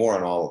with you more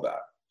on all of that.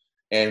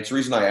 And it's the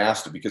reason I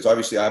asked it, because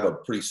obviously I have a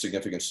pretty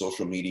significant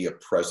social media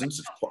presence.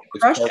 It's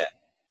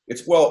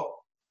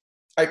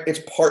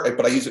part,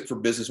 but I use it for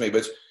business maybe,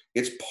 but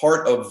it's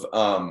part of,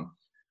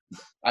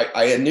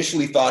 I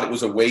initially thought it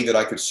was a way that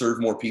I could serve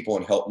more people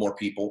and help more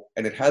people.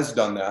 And it has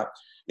done that.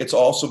 It's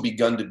also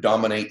begun to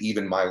dominate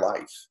even my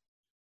life.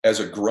 As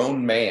a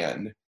grown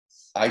man,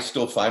 I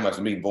still find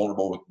myself being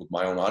vulnerable with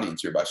my own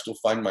audience here, but I still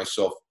find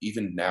myself,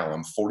 even now,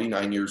 I'm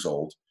 49 years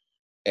old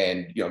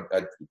and,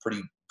 a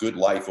pretty good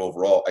life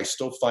overall. I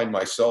still find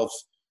myself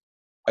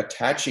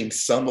attaching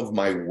some of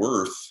my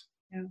worth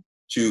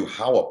to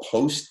how a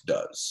post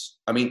does.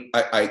 I mean,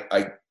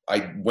 I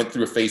went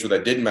through a phase where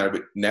that didn't matter,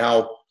 but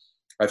now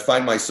I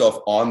find myself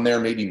on there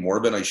maybe more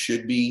than I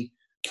should be,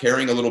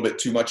 caring a little bit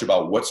too much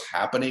about what's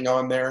happening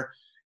on there.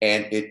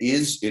 And it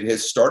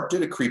has started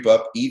to creep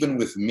up, even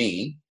with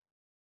me,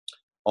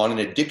 on an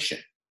addiction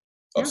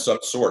of some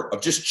sort,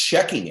 of just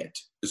checking it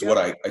is what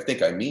I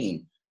think I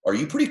mean. Are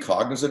you pretty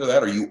cognizant of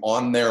that? Are you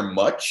on there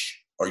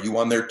much? Are you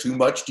on there too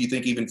much, do you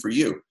think, even for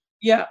you?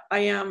 Yeah, I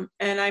am.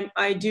 And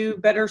I do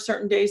better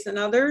certain days than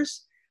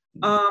others.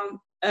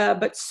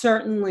 But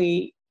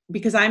certainly,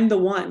 because I'm the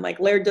one,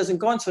 like Laird doesn't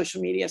go on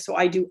social media. So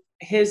I do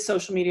his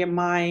social media,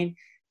 mine.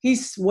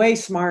 He's way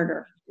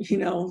smarter,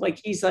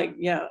 like he's like,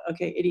 yeah,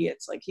 okay,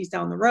 idiots. Like he's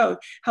down the road.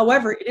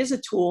 However, it is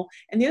a tool.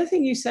 And the other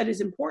thing you said is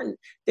important.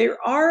 There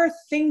are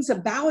things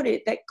about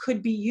it that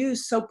could be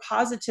used so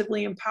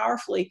positively and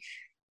powerfully.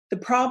 The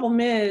problem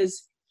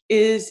is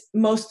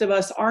most of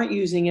us aren't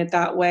using it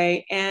that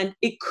way, and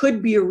it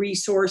could be a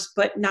resource,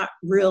 but not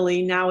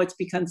really. Now it's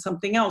become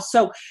something else.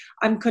 So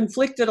I'm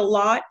conflicted a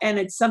lot, and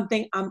it's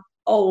something I'm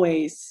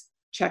always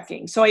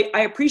checking. So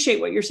I appreciate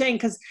what you're saying,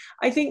 because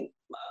I think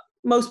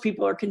most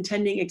people are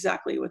contending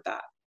exactly with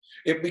that.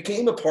 It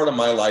became a part of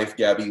my life,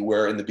 Gabby,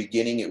 where in the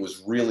beginning it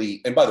was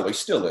really, and by the way,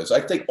 still is. I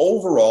think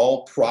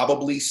overall,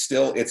 probably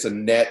still it's a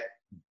net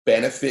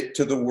benefit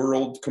to the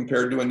world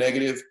compared to a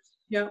negative.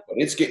 Yeah. But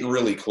it's getting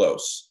really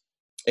close.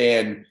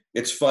 And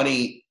it's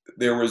funny,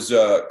 there was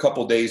a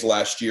couple days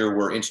last year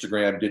where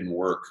Instagram didn't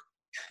work.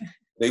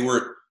 They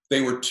were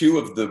two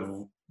of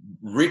the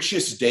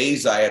richest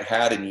days I had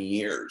had in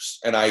years.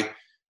 And I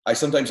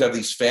sometimes have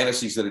these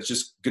fantasies that it's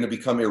just going to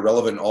become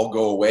irrelevant and all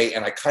go away.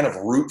 And I kind of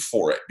root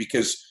for it,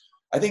 because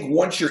I think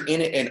once you're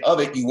in it and of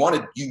it, you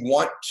want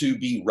to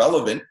be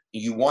relevant.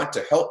 You want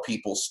to help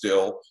people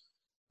still.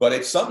 But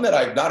it's something that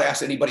I've not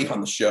asked anybody on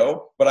the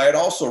show, but I had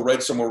also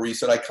read somewhere where you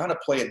said I kind of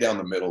play it down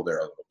the middle there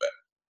a little bit.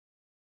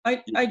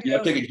 You're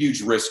not taking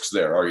huge risks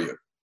there, are you?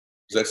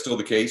 Is that still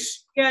the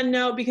case? Yeah,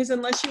 no, because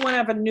unless you want to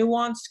have a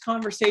nuanced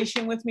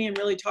conversation with me and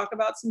really talk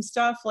about some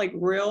stuff like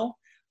real,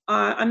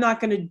 I'm not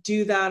going to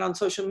do that on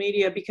social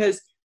media,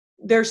 because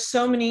there's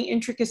so many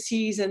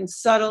intricacies and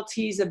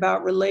subtleties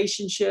about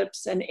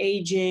relationships and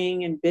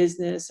aging and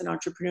business and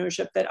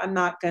entrepreneurship that I'm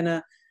not going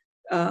to,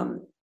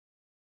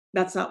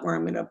 that's not where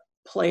I'm going to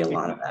play a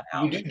lot of that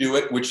out. You do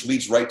it, which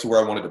leads right to where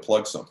I wanted to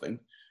plug something.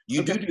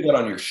 You do that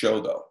on your show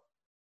though,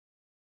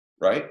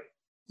 right?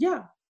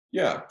 Yeah.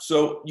 Yeah.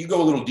 So you go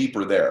a little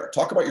deeper there.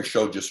 Talk about your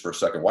show just for a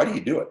second. Why do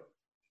you do it?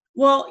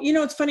 Well,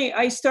 it's funny.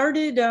 I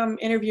started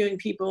interviewing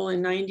people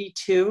in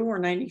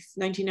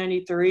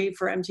 1993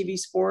 for MTV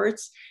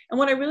Sports. And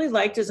what I really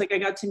liked is like I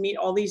got to meet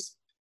all these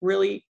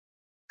really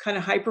kind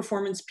of high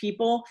performance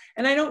people.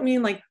 And I don't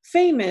mean like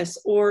famous,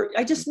 or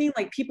I just mean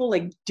like people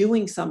like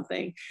doing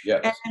something.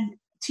 Yes. And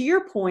to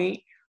your point,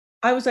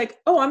 I was like,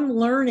 oh, I'm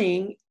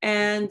learning.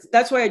 And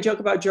that's why I joke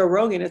about Joe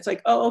Rogan. It's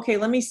like, oh, okay,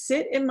 let me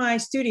sit in my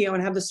studio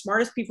and have the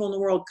smartest people in the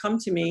world come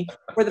to me,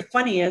 or the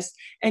funniest.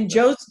 And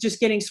Joe's just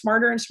getting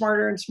smarter and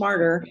smarter and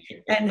smarter,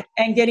 and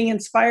getting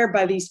inspired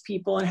by these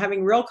people and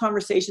having real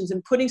conversations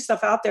and putting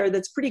stuff out there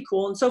that's pretty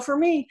cool. And so for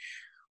me,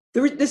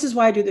 this is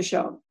why I do the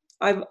show.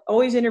 I've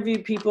always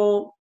interviewed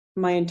people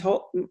my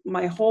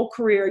whole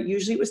career.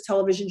 Usually it was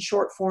television,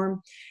 short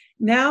form.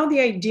 Now the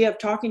idea of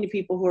talking to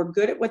people who are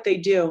good at what they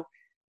do.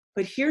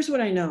 But here's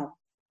what I know.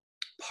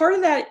 Part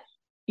of that,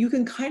 you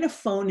can kind of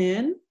phone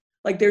in.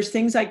 Like there's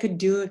things I could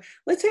do.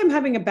 Let's say I'm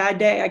having a bad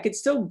day. I could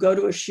still go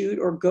to a shoot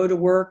or go to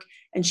work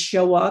and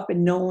show up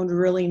and no one would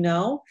really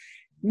know.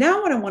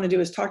 Now what I want to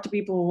do is talk to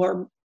people who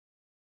are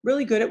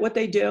really good at what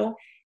they do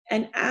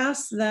and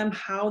ask them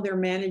how they're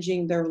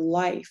managing their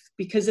life.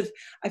 Because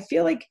I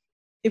feel like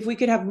if we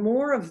could have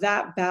more of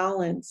that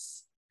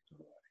balance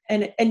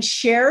and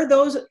share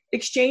those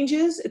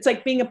exchanges. It's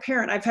like being a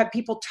parent. I've had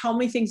people tell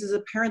me things as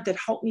a parent that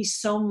helped me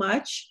so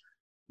much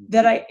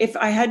that if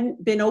I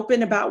hadn't been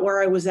open about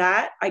where I was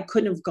at, I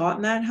couldn't have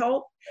gotten that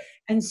help.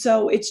 And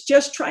so it's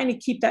just trying to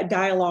keep that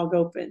dialogue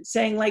open,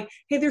 saying like,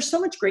 hey, there's so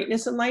much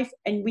greatness in life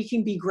and we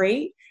can be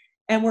great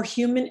and we're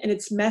human and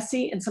it's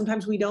messy and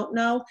sometimes we don't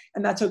know,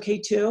 and that's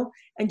okay too.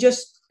 And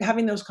just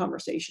having those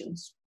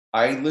conversations.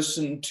 I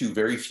listen to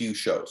very few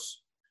shows.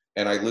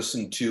 And I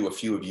listened to a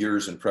few of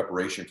yours in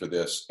preparation for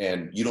this,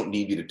 and you don't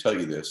need me to tell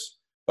you this,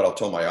 but I'll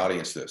tell my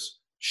audience this.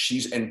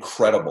 She's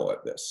incredible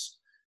at this.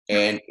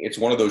 And it's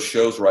one of those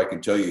shows where I can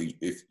tell you,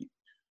 if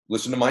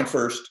listen to mine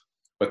first,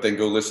 but then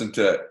go listen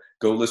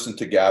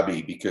to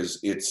Gabby, because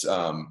it's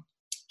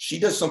she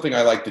does something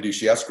I like to do.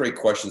 She asks great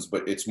questions,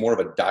 but it's more of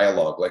a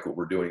dialogue like what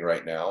we're doing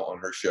right now on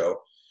her show.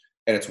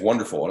 And it's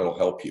wonderful and it'll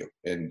help you,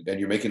 and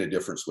you're making a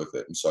difference with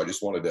it. And so I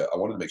wanted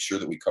to make sure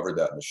that we covered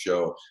that in the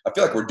show. I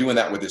feel like we're doing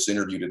that with this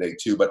interview today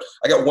too, but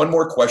I got one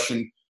more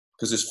question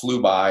because this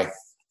flew by.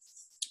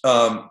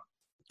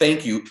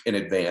 Thank you in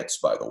advance,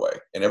 by the way.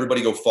 And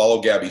everybody go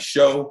follow Gabby's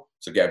show.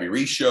 It's a Gabby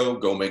Reece show.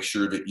 Go make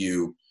sure that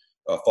you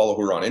follow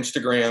her on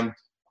Instagram.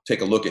 Take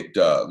a look at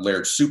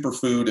Laird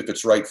Superfood if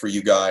it's right for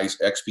you guys.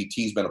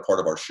 XPT's been a part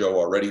of our show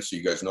already, so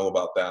you guys know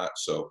about that.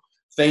 So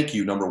thank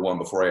you, number one,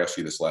 before I ask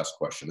you this last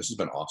question. This has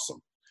been awesome.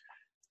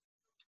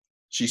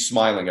 She's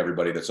smiling,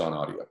 everybody that's on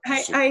audio.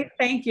 I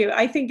thank you.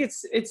 I think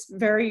it's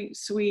very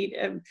sweet.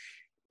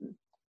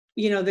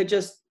 They're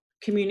just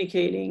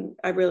communicating.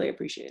 I really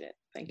appreciate it.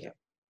 Thank you.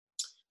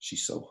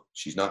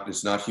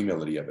 It's not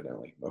humility,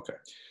 evidently. Okay.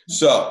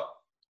 So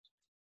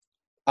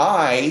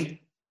I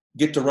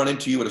get to run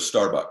into you at a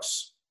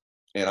Starbucks,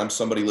 and I'm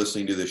somebody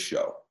listening to this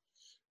show.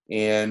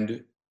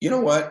 And you know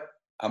what?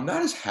 I'm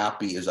not as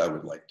happy as I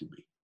would like to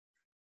be.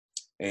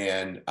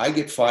 And I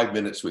get 5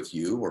 minutes with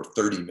you or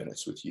 30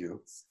 minutes with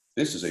you.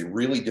 This is a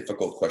really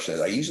difficult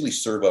question. I usually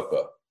serve up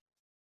a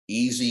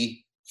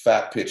easy,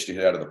 fat pitch to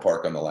hit out of the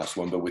park on the last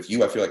one. But with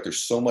you, I feel like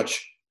there's so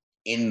much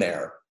in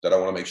there that I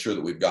want to make sure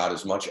that we've got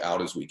as much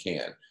out as we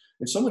can.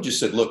 And someone just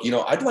said, look,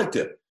 I'd like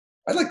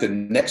the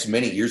next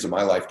many years of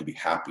my life to be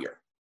happier.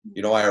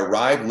 I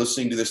arrived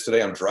listening to this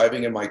today. I'm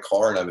driving in my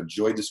car and I've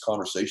enjoyed this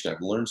conversation.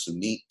 I've learned some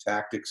neat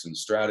tactics and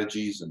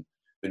strategies and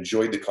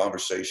enjoyed the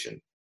conversation.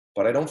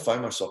 But I don't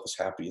find myself as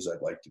happy as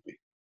I'd like to be.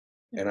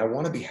 And I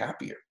want to be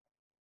happier.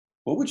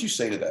 what would you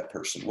say to that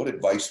person? What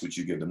advice would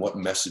you give them? What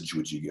message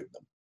would you give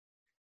them?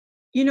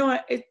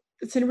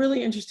 It's a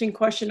really interesting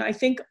question. I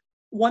think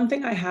one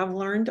thing I have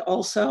learned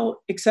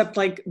also, except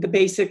like the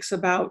basics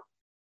about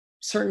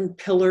certain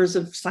pillars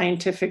of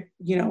scientific,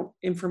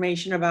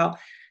 information about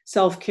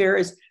self-care,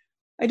 is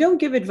I don't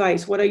give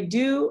advice. What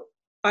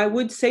I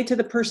would say to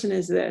the person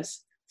is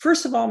this.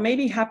 First of all,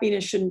 maybe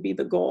happiness shouldn't be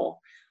the goal.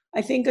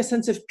 I think a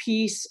sense of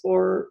peace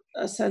or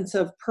a sense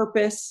of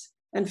purpose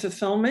and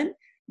fulfillment,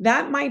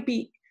 that might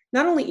be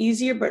not only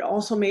easier, but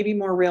also maybe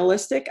more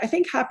realistic. I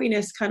think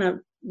happiness kind of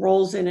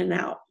rolls in and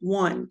out.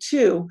 1,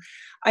 2,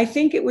 I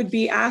think it would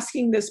be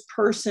asking this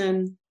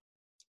person,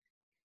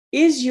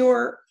 is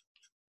your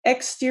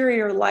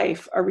exterior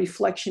life a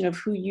reflection of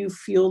who you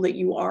feel that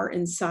you are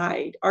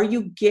inside? Are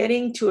you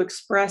getting to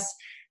express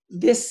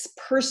this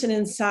person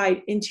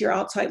inside into your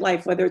outside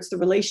life, whether it's the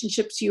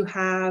relationships you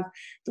have,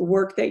 the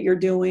work that you're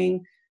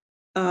doing,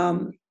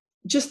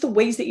 just the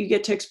ways that you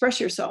get to express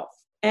yourself?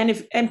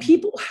 And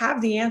people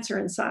have the answer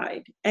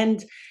inside.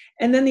 And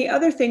then the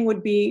other thing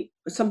would be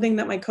something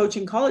that my coach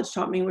in college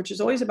taught me, which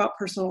is always about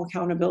personal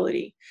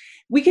accountability.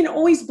 We can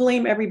always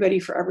blame everybody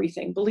for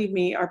everything. Believe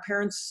me, our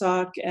parents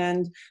suck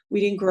and we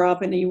didn't grow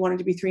up and you wanted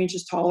to be 3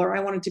 inches taller.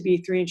 I wanted to be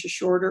 3 inches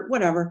shorter,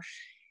 whatever.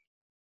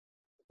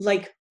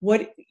 Like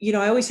I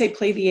always say,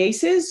 play the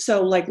aces.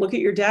 So like, look at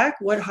your deck.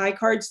 What high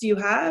cards do you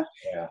have?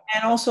 Yeah.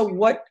 And also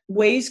what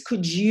ways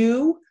could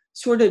you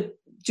sort of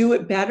do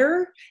it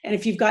better? And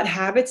if you've got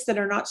habits that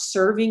are not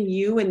serving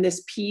you in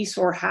this peace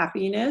or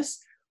happiness,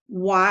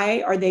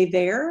 why are they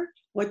there?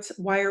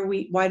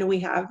 Why do we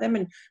have them?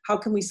 And how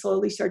can we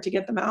slowly start to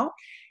get them out?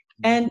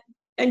 And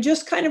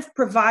just kind of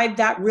provide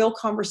that real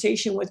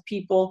conversation with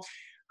people.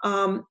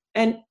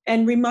 And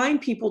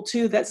remind people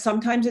too, that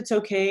sometimes it's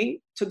okay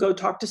to go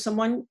talk to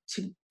someone,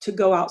 to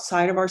go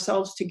outside of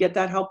ourselves to get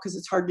that help, because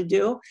it's hard to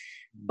do.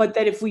 But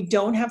that if we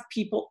don't have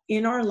people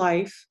in our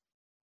life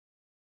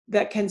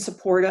that can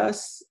support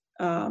us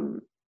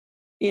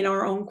in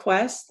our own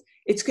quest,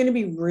 it's going to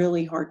be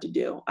really hard to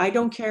do. I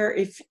don't care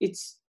if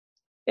it's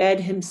Ed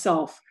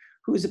himself,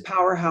 who's a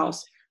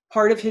powerhouse.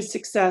 Part of his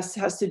success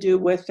has to do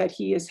with that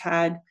he has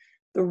had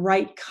the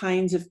right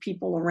kinds of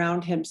people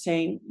around him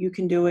saying, you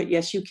can do it.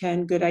 Yes, you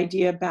can. Good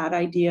idea, bad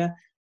idea.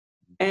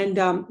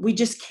 And we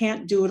just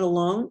can't do it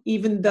alone,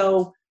 even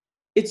though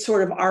it's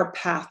sort of our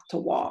path to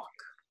walk.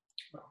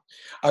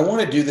 I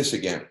want to do this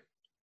again.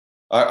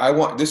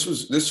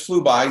 This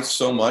flew by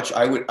so much.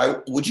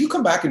 Would you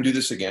come back and do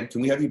this again?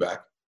 Can we have you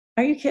back?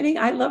 Are you kidding?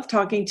 I love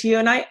talking to you.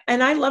 And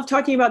I love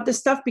talking about this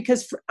stuff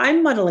because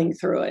I'm muddling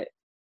through it.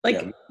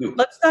 Like,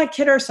 let's not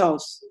kid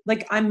ourselves.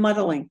 Like, I'm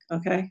muddling.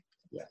 Okay.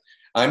 Yeah.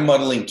 I'm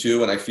muddling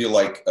too. And I feel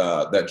like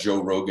that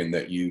Joe Rogan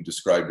that you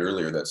described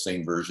earlier, that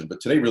same version, but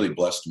today really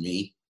blessed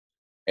me.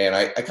 And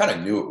I kind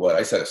of knew it would.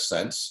 I said a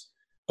sense,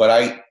 but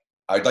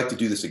I'd like to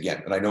do this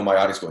again. And I know my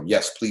audience going,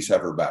 yes, please have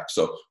her back.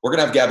 So we're going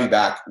to have Gabby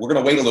back. We're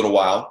going to wait a little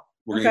while.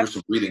 We're going to give her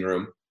some breathing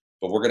room,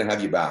 but we're going to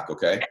have you back.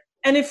 Okay.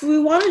 And if we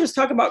want to just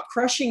talk about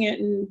crushing it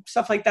and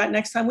stuff like that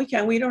next time, we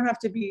can. We don't have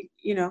to be,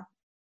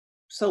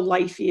 so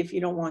lifey if you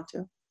don't want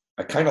to.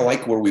 I kind of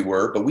like where we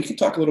were, but we can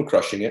talk a little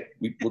crushing it.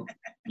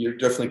 You're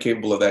definitely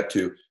capable of that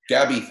too.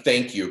 Gabby,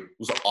 thank you. It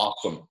was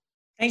awesome.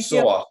 Thank you.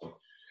 So awesome.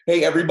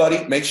 Hey,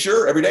 everybody, make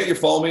sure every day you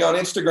follow me on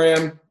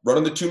Instagram,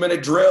 running the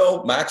 2-minute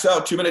drill, max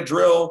out 2-minute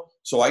drill,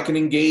 so I can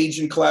engage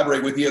and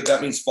collaborate with you.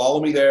 That means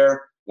follow me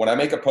there. When I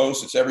make a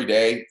post, it's every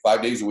day,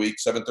 5 days a week,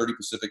 7:30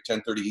 Pacific,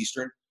 10:30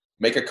 Eastern.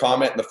 Make a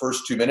comment in the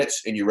first 2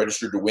 minutes and you're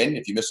registered to win.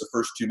 If you miss the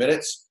first 2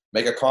 minutes,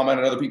 make a comment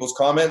on other people's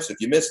comments. If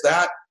you miss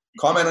that,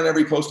 comment on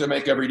every post I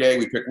make every day.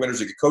 We pick winners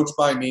that get coached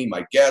by me,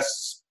 my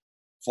guests.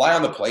 Fly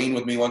on the plane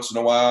with me once in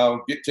a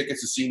while. Get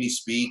tickets to see me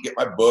speak. Get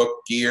my book,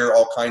 gear,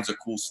 all kinds of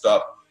cool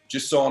stuff,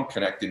 just so I'm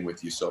connecting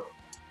with you. So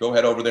go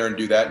ahead over there and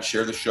do that and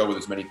share the show with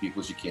as many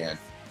people as you can.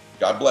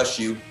 God bless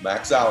you.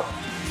 Max out.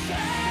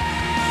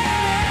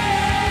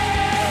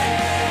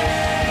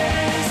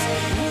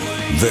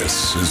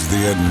 This is the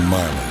Ed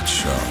Mylett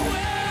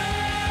Show.